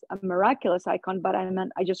it's a miraculous icon, but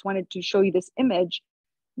I just wanted to show you this image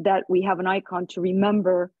that we have an icon to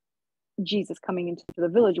remember Jesus coming into the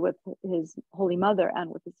village with his Holy Mother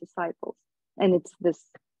and with his disciples. And it's this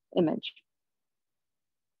image.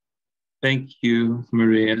 Thank you,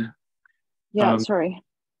 Maria. Yeah, sorry.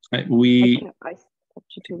 I kept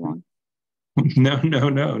you too long. No,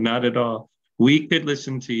 not at all. We could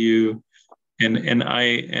listen to you, and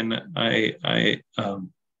I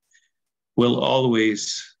will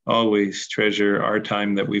always treasure our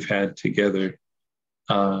time that we've had together.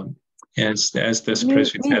 As this me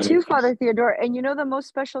too, Father Theodore. And you know the most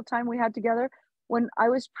special time we had together? When I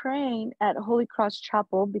was praying at Holy Cross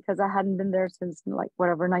Chapel, because I hadn't been there since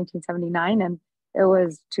 1979, and it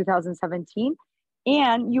was 2017.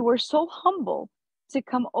 And you were so humble to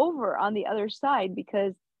come over on the other side,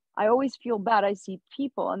 because I always feel bad. I see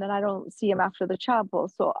people and then I don't see them after the chapel.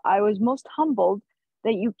 So I was most humbled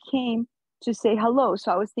that you came to say hello.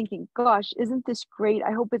 So I was thinking, gosh, isn't this great?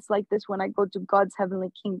 I hope it's like this when I go to God's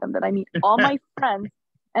heavenly kingdom, that I meet all my friends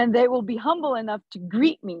and they will be humble enough to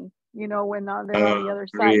greet me, you know, when they're on the other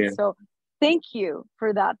side. Maria. So thank you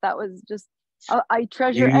for that. That was just, I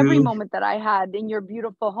treasure every moment that I had in your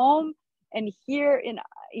beautiful home and here in,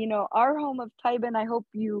 you know, our home of Taybeh. And I hope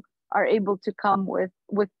you are able to come with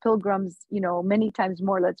pilgrims, you know, many times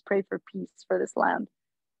more. Let's pray for peace for this land.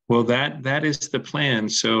 Well, that is the plan.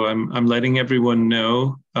 So I'm letting everyone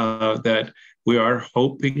know that we are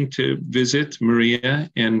hoping to visit Maria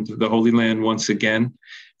and the Holy Land once again,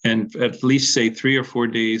 and at least say 3 or 4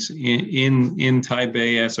 days in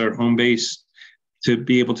Taybeh as our home base, to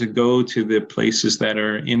be able to go to the places that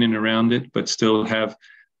are in and around it, but still have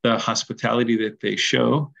the hospitality that they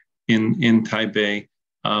show in Taybeh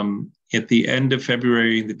at the end of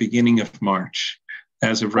February, the beginning of March.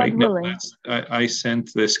 As of right now, I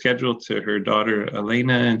sent the schedule to her daughter,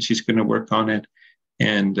 Elena, and she's going to work on it.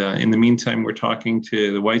 And in the meantime, we're talking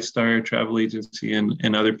to the White Star Travel Agency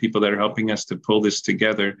and other people that are helping us to pull this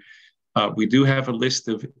together. We do have a list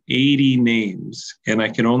of 80 names, and I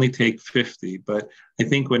can only take 50. But I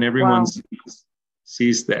think when everyone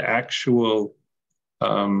sees the actual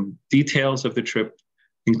details of the trip,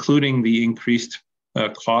 including the increased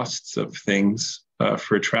costs of things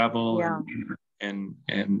for travel and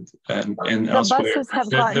the elsewhere, buses have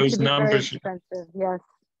gotten those to be numbers, very expensive. Yes,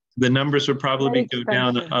 the numbers will probably go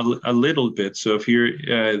down a little bit. So if you're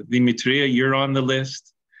Dimitria, you're on the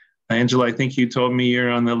list. Angela, I think you told me you're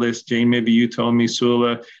on the list. Jane, maybe you told me.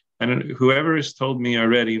 Sula, I don't know, whoever has told me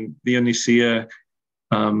already. Dionysia,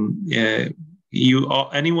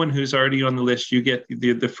 anyone who's already on the list, you get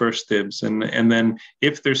the first dibs, and then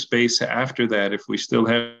if there's space after that, if we still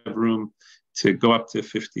have room to go up to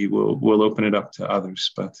 50, we'll open it up to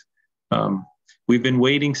others. But we've been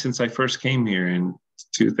waiting since I first came here in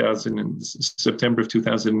September of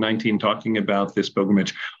 2019, talking about this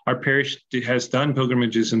pilgrimage. Our parish has done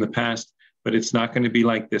pilgrimages in the past, but it's not going to be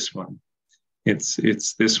like this one. It's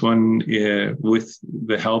this one with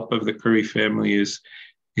the help of the Khoury family is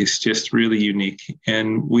just really unique.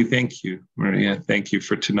 And we thank you, Maria. Thank you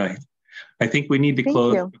for tonight. I think we need to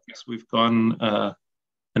close because we've gone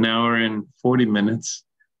an hour and 40 minutes.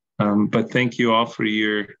 But thank you all for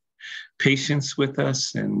your patience with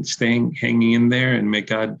us and hanging in there. And may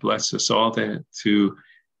God bless us all to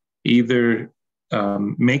either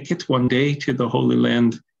make it one day to the Holy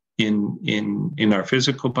Land in our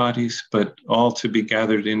physical bodies, but all to be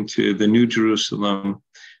gathered into the New Jerusalem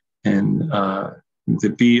and to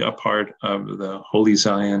be a part of the Holy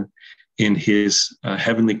Zion in his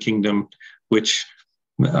heavenly kingdom, which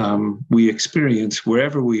we experience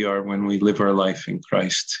wherever we are when we live our life in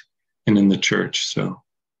Christ and in the church. So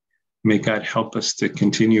may God help us to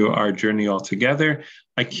continue our journey all together.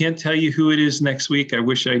 I can't tell you who it is next week. I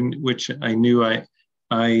wish I knew.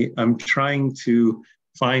 I'm trying to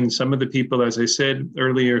find some of the people, as I said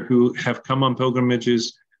earlier, who have come on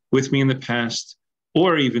pilgrimages with me in the past,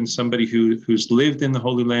 or even somebody who's lived in the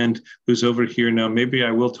Holy Land, who's over here now. Maybe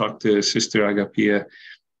I will talk to Sister Agapia,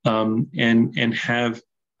 and have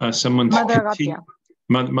someone Mother Agapia.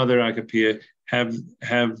 Mother Agapia have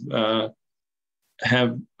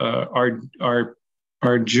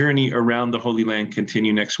our journey around the Holy Land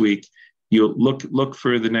continue next week. You'll look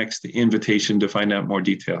for the next invitation to find out more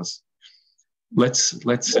details. Let's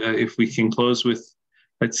if we can close with,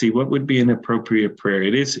 let's see, what would be an appropriate prayer.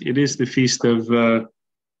 It is the feast of the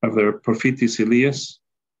Prophetess Elias.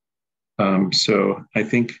 So I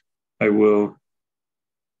think I will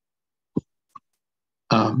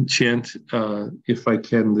chant, if I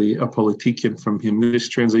can, the Apolitikion from him. This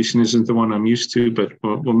translation isn't the one I'm used to, but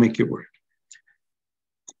we'll make it work.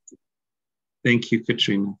 Thank you,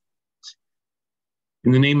 Katrina.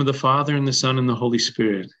 In the name of the Father, and the Son, and the Holy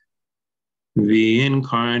Spirit, the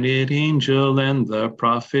incarnate angel and the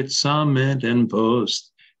prophet summit and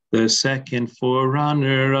boast, the second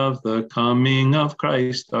forerunner of the coming of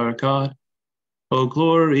Christ our God, O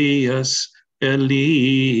glorious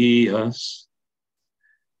Elias,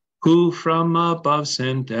 who from above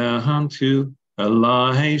sent down to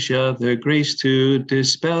Elijah the grace to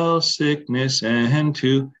dispel sickness and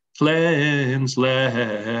to cleanse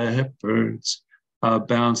lepers,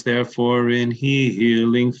 abounds therefore in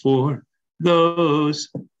healing for those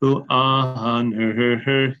who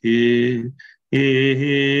honor him.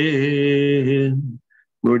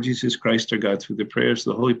 Lord Jesus Christ, our God, through the prayers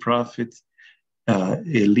of the holy prophet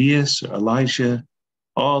Elias, Elijah,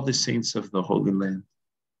 all the saints of the Holy Land,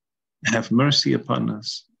 have mercy upon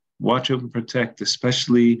us. Watch over and protect,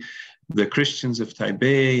 especially the Christians of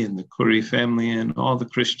Taybeh and the Khoury family and all the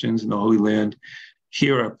Christians in the Holy Land.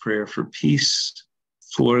 Hear our prayer for peace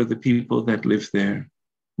for the people that live there,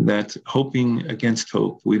 that hoping against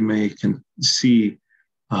hope, we may see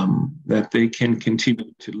that they can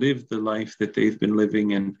continue to live the life that they've been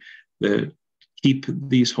living, and keep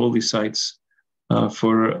these holy sites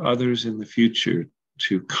for others in the future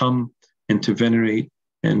to come and to venerate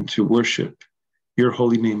and to worship your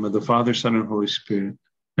holy name, of the Father, Son, and Holy Spirit,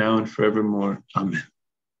 now and forevermore. Amen.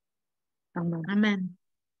 Amen. Amen.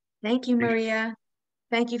 Thank you, Maria.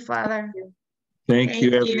 Thank you, Father. Thank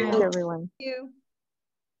you, everyone. Thank you, everyone. Thank you.